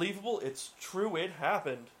 it's believable, it's true, it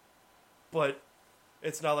happened, but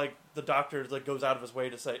it's not like the Doctor like goes out of his way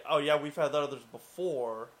to say, oh yeah, we've had others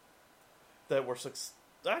before that were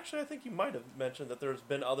Actually, I think you might have mentioned that there's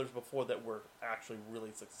been others before that were actually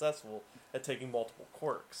really successful at taking multiple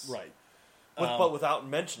quirks. Right. But without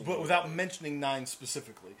mentioning But it. without mentioning 9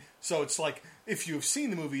 specifically. So it's like, if you've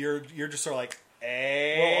seen the movie, you're just sort of like,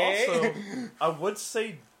 eh? Well, also, I would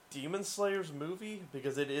say Demon Slayer's movie,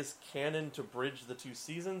 because it is canon to bridge the 2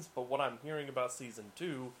 seasons, but what I'm hearing about season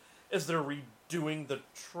 2 is they're redoing the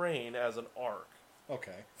train as an arc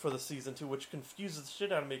Okay. for the season 2, which confuses the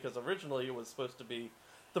shit out of me, because originally it was supposed to be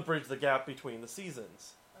to bridge the gap between the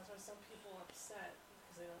seasons. That's why some people are upset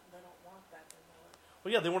because they don't want that anymore.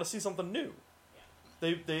 Well, yeah, they want to see something new.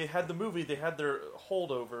 Yeah. They had the movie, they had their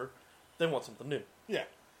holdover, they want something new. Yeah.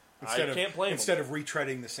 Can't blame Instead of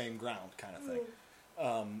retreading the same ground kind of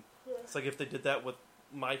thing. It's like if they did that with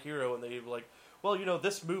My Hero and they were like, well, you know,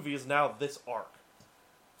 this movie is now this arc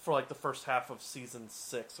for like the first half of season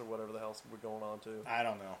 6 or whatever the hell we're going on to. I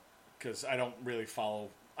don't know. Because I don't really follow.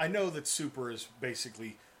 I know that Super is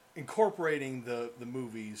basically incorporating the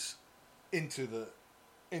movies into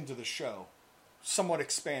the show, somewhat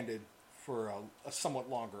expanded for a somewhat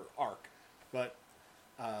longer arc, but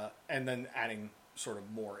and then adding sort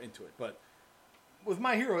of more into it. But with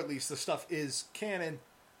My Hero, at least, the stuff is canon.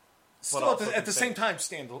 Still, also at the same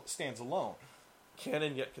contained. time, stands alone.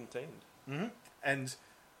 Canon yet contained. And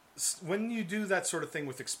when you do that sort of thing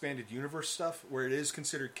with expanded universe stuff, where it is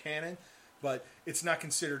considered canon, but it's not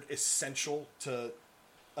considered essential to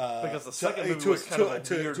Because the second movie was kind of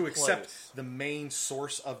a weird to accept place. the main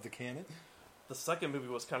source of the canon. The second movie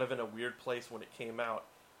was kind of in a weird place when it came out.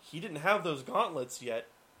 He didn't have those gauntlets yet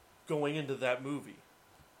going into that movie.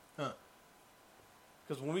 Huh.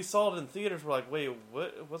 Because when we saw it in theaters, we're like, wait,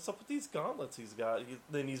 what's up with these gauntlets he's got?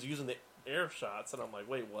 Then he's using the air shots, and I'm like,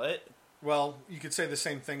 wait, what? Well, you could say the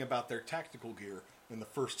same thing about their tactical gear in the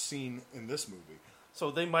first scene in this movie.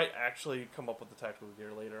 So they might actually come up with the tactical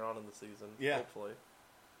gear later on in the season. Yeah. Hopefully.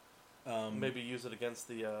 Maybe use it against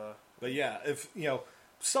the But yeah, if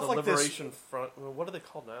stuff the like Liberation Front. What are they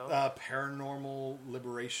called now? this, Paranormal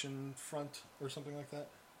Liberation Front or something like that.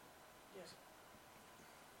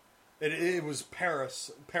 Yes. It was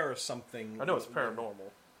Paris something. I know it's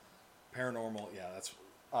paranormal. Paranormal, yeah, that's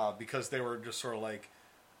because they were just sort of like,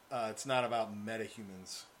 it's not about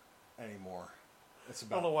metahumans anymore. It's I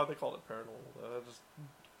don't about know why they called it paranormal.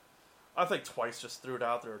 I think Twice just threw it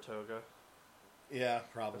out there, Toga. yeah, It's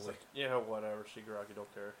probably. like, yeah, whatever. Shigaraki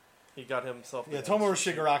don't care. He got himself. Yeah, Tomohiro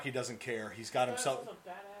Shigaraki doesn't care. He's got That's himself. also a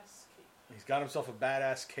badass cape. He's got himself a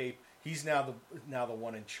badass cape. He's now the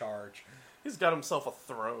one in charge, He's got himself a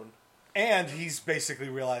throne. and he's basically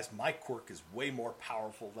realized my quirk is way more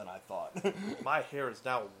powerful than I thought. My hair is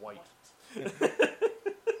now white.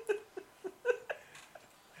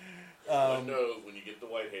 One knows when you get the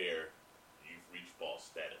white hair, you've reached boss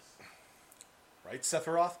status. Right,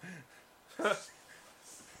 Sephiroth?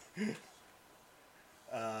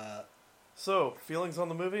 So, feelings on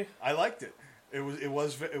the movie? I liked it. It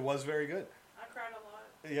was very good. I cried a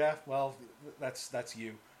lot. Yeah, well, that's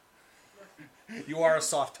you. You are a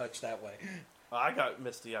soft touch that way. I got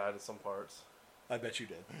misty-eyed at some parts. I bet you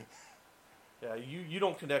did. Yeah, you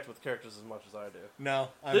don't connect with characters as much as I do. No,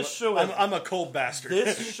 I'm a cold bastard.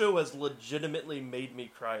 This show has legitimately made me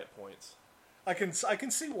cry at points. I can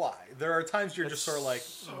see why. There are times you're just sort of like,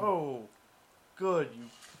 so good.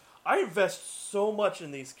 I invest so much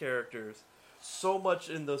in these characters, so much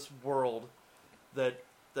in this world that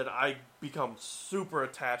I become super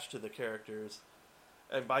attached to the characters.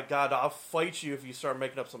 And by God, I'll fight you if you start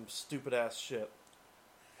making up some stupid ass shit.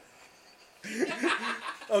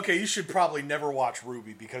 okay, you should probably never watch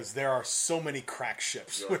Ruby because there are so many crack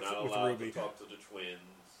ships You're with not allowed Ruby. to talk to the twins.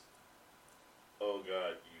 Oh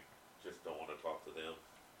God, you just don't want to talk to them.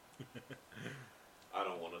 I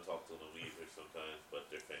don't want to talk to them either sometimes, but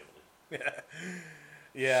they're family.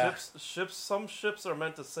 Yeah. Some ships are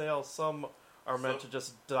meant to sail, some are meant to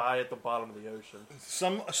just die at the bottom of the ocean.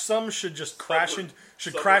 Some should just crash were- in,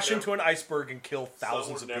 should some crash were into an iceberg and kill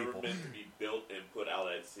thousands Some of were never people. meant to be built and put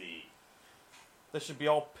out at sea. They should be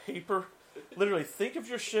all paper. Literally, think of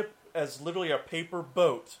your ship as literally a paper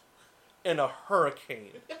boat in a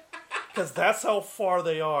hurricane. Because that's how far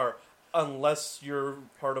they are, unless you're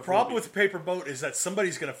part of Problem Ruby. with the paper boat is that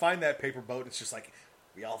somebody's going to find that paper boat. And it's just like,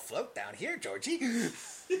 We all float down here, Georgie.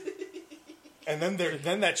 And then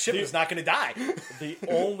that ship is not going to die. The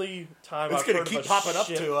only time It's I've going heard to keep of a popping up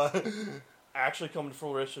ship to actually come to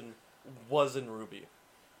fruition was in Ruby.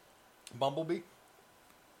 Bumblebee.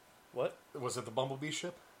 What? Was it the Bumblebee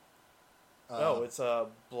ship? No, it's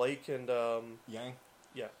Blake and Yang.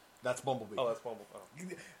 yeah. That's Bumblebee. Oh, that's Bumble. Oh.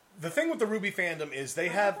 The thing with the Ruby fandom is they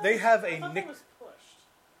I have thought a that nick. was pushed.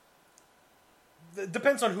 It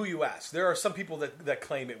depends on who you ask. There are some people that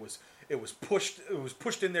claim it was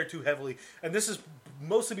pushed in there too heavily, and this is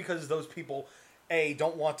mostly because those people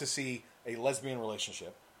don't want to see a lesbian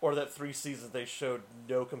relationship. Or that 3 seasons they showed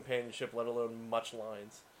no companionship, let alone much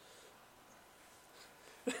lines.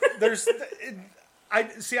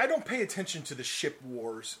 I don't pay attention to the ship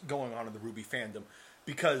wars going on in the Ruby fandom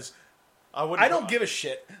because I don't give a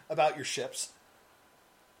shit about your ships.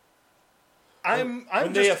 I'm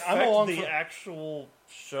when they affect along the for, actual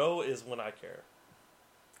show is when I care.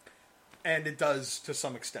 and it does to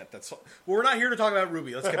some extent. Well, we're not here to talk about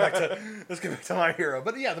Ruby. Let's get back to My Hero.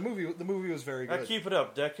 But yeah, the movie was very Now good. keep it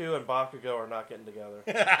up. Deku and Bakugo are not getting together.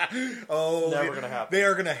 Oh, Never gonna happen. They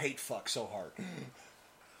are gonna hate fuck so hard.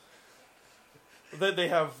 They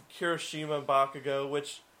have Kirishima and Bakugo,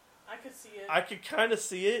 which I could see it. I could kind of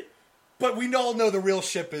see it. But we all know the real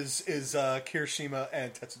ship is Kirishima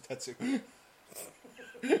and Tetsu.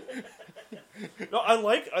 No, I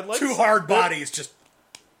like Two hard bodies just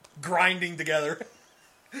grinding together.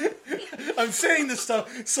 I'm saying this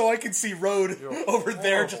stuff so I can see Road You're over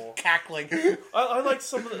there just horrible. cackling. I like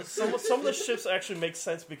some of the ships actually make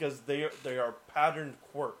sense because they are patterned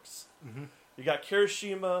quirks. Mm-hmm. You got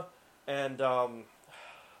Kirishima and damn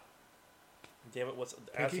it, what's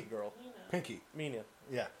Pinky? Acid Girl? Pinky, Mina.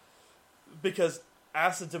 yeah, Because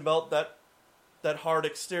acid to melt that hard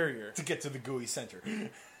exterior. to get to the gooey center.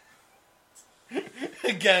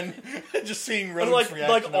 Again, just seeing Road's And reaction.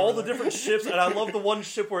 like all over the there. different ships, and I love the one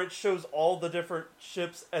ship where it shows all the different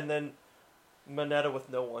ships, and then Mineta with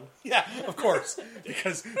no one. Yeah, of course,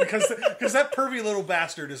 because that pervy little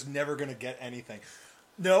bastard is never going to get anything.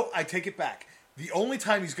 No, I take it back. The only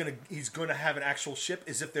time he's gonna have an actual ship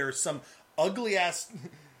is if there is some ugly ass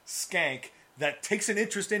skank that takes an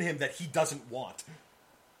interest in him that he doesn't want.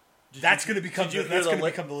 That's going to become Did you that's hear going to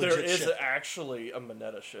become the legit There is ship. actually a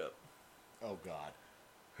Mineta ship. Oh God,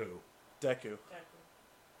 who? Deku. Deku.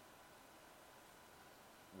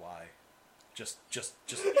 Why? Just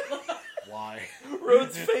why?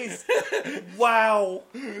 Road's face. Wow.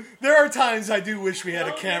 There are times I do wish we had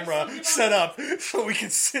a No, camera there's set up so we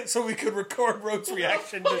could record Road's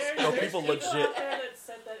reaction. To No, There's people people legit- out there that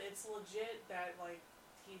said that it's legit that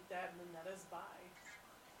that Mineta's bi.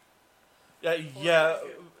 Yeah.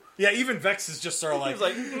 yeah, even Vex is just sort of He like, was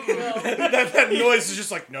like, No. that noise is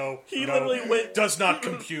just like no. He no, literally went- does not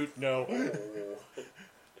compute. No. he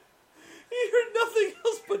heard nothing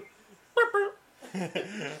else but.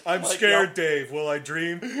 I'm Like, scared, no. Dave. Will I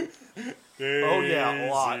dream? Oh, yeah,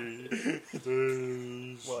 a lot.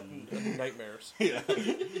 Daisy. What? Nightmares. Yeah.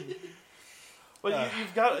 But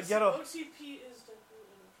you've got to. OCP is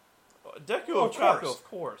Deku and Deku Of Ochako, course. of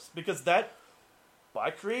course. Because that,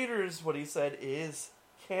 by creators, what he said is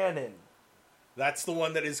canon. That's the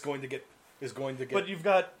one that is going to get. But you've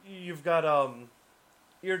got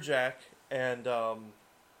Earjack and the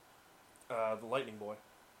Lightning Boy.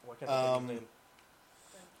 Why can't I think of his name?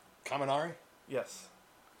 Kaminari. Yes.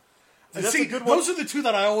 And that's see, a good one. those are the two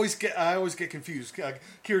that I always get confused.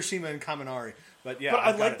 Kirishima and Kaminari. But yeah, But I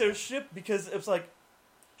I've got like it. their ship because it's like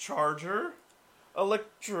Charger,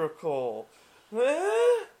 Electrical.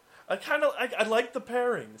 I like the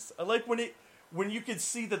pairings. I like when you can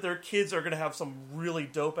see that their kids are going to have some really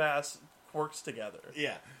dope ass quirks together.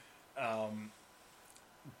 Yeah. I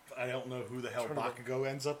don't know who the hell Bakugo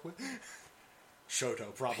ends up with.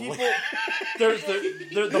 Shoto, probably. People,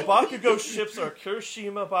 the Bakugo ships are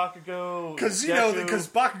Kirishima, Bakugo, Because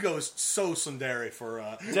Bakugo is so tsundere for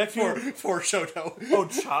Deku. for Shoto.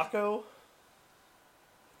 Ochako.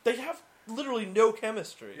 They have literally no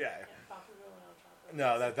chemistry. Yeah. Bakugo and Ochako.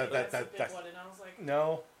 No, That's a big that's one, and I was like,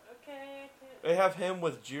 no. okay. They have him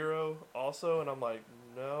with Jiro also, and I'm like,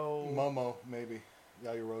 no. Momo maybe.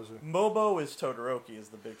 Yaoyorozu. Momo is Todoroki is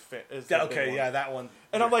the big fan. Okay, yeah, that one.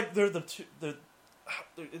 And I'm like, they're the two.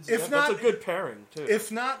 That's not- a good pairing too.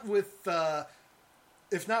 If not with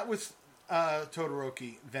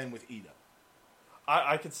Todoroki, then with Ida.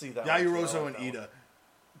 I could see that. one, too. I Yaoyorozu like and that Ida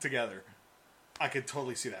together. I could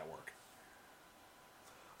totally see that work.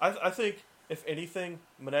 one. I think if anything,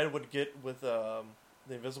 Mineta would get with the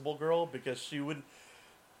Invisible Girl because she would.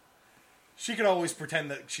 She could always pretend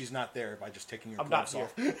that she's not there by just taking her I'm not clothes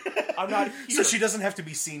here. off. I'm not here. So she doesn't have to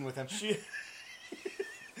be seen with him. She.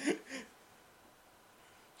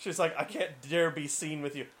 She's like, I can't dare be seen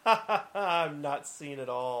with you. Ha ha ha, I'm not seen at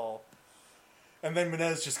all. And then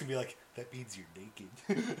Minet's just going to be like, that means you're naked.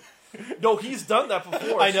 No, he's done that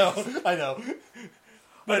before. I know.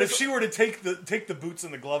 But if she were to take the boots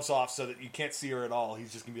and the gloves off so that you can't see her at all,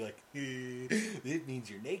 he's just going to be like, it means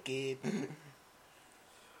you're naked.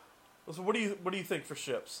 So what do you think for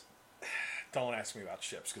ships? Don't ask me about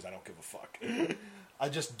ships because I don't give a fuck. I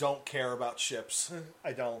just don't care about ships.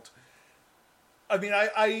 I don't. I mean,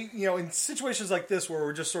 I in situations like this where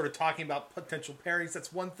we're just sort of talking about potential pairings,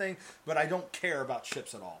 that's one thing, but I don't care about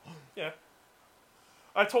ships at all. Yeah.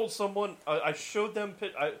 I told someone, I showed them,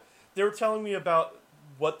 they were telling me about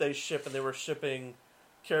what they ship, and they were shipping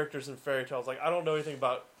characters in Fairy Tail. I was like, I don't know anything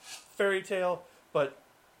about Fairy Tail, but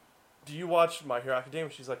do you watch My Hero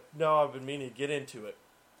Academia? She's like, no, I've been meaning to get into it.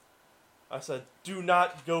 I said, do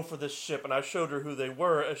not go for this ship. And I showed her who they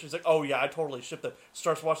were, and she's like, oh yeah, I totally shipped them.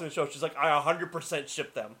 Starts watching the show. She's like, I 100%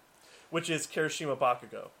 shipped them, which is Kirishima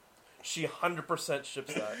Bakugo. She 100%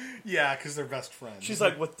 ships that. Yeah, because they're best friends. She's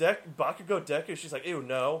like, with Bakugo Deku? She's like, ew,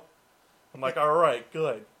 no. I'm like, all right,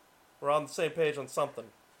 good. We're on the same page on something.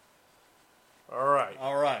 All right.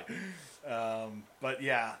 But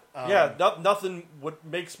yeah. Nothing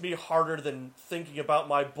makes me harder than thinking about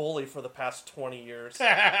my bully for the past 20 years.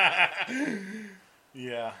 Yeah.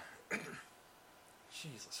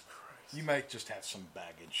 Jesus Christ. You might just have some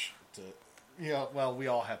baggage. Well, we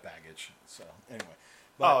all have baggage. So, anyway.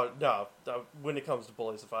 But, no. When it comes to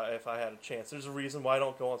bullies, if I had a chance, there's a reason why I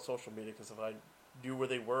don't go on social media, because if I knew where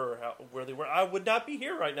they were, I would not be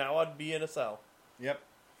here right now. I'd be in a cell. Yep.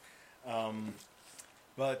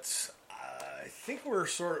 But I think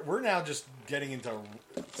we're now just getting into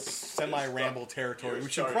semi-ramble territory. We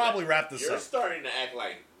should probably wrap this up. You're starting to act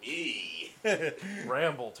like me.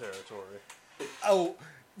 Ramble territory. Oh,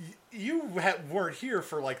 you weren't here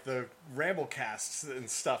for like the ramble casts and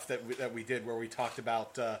stuff that we did, where we talked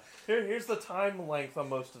about. Here's the time length on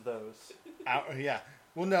most of those. Yeah.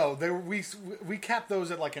 Well, no, we capped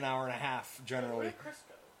those at like an hour and a half generally. Where did Chris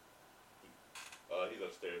go? He's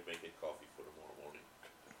upstairs making coffee for tomorrow morning.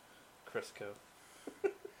 Crisco.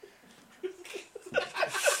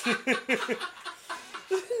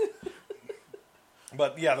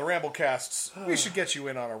 But yeah, the ramble casts. We should get you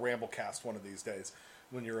in on a ramble cast one of these days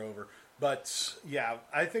when you're over. But yeah,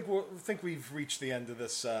 I think we've reached the end of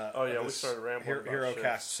this. We started rambling about Hero ships.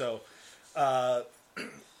 Cast. So,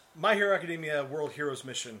 My Hero Academia World Heroes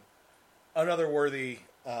Mission, another worthy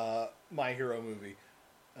My Hero movie.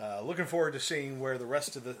 Looking forward to seeing where the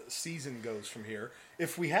rest of the season goes from here.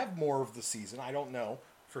 If we have more of the season, I don't know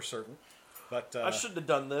for certain. But I shouldn't have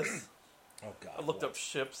done this. Oh God! I looked up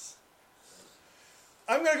ships.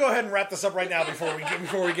 I'm going to go ahead and wrap this up right now before we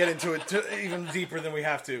get into it even deeper than we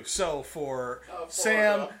have to. So for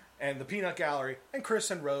Sam and the Peanut Gallery and Chris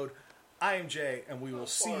and Rode, I am Jay, and we will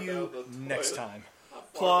see you next time.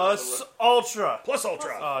 Plus Ultra.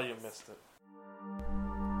 Oh, you missed it.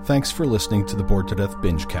 Thanks for listening to the Bored to Death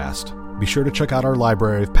Bingecast. Be sure to check out our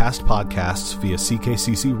library of past podcasts via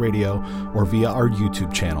CKCC Radio or via our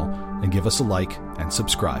YouTube channel, and give us a like and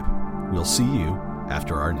subscribe. We'll see you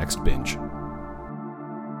after our next binge.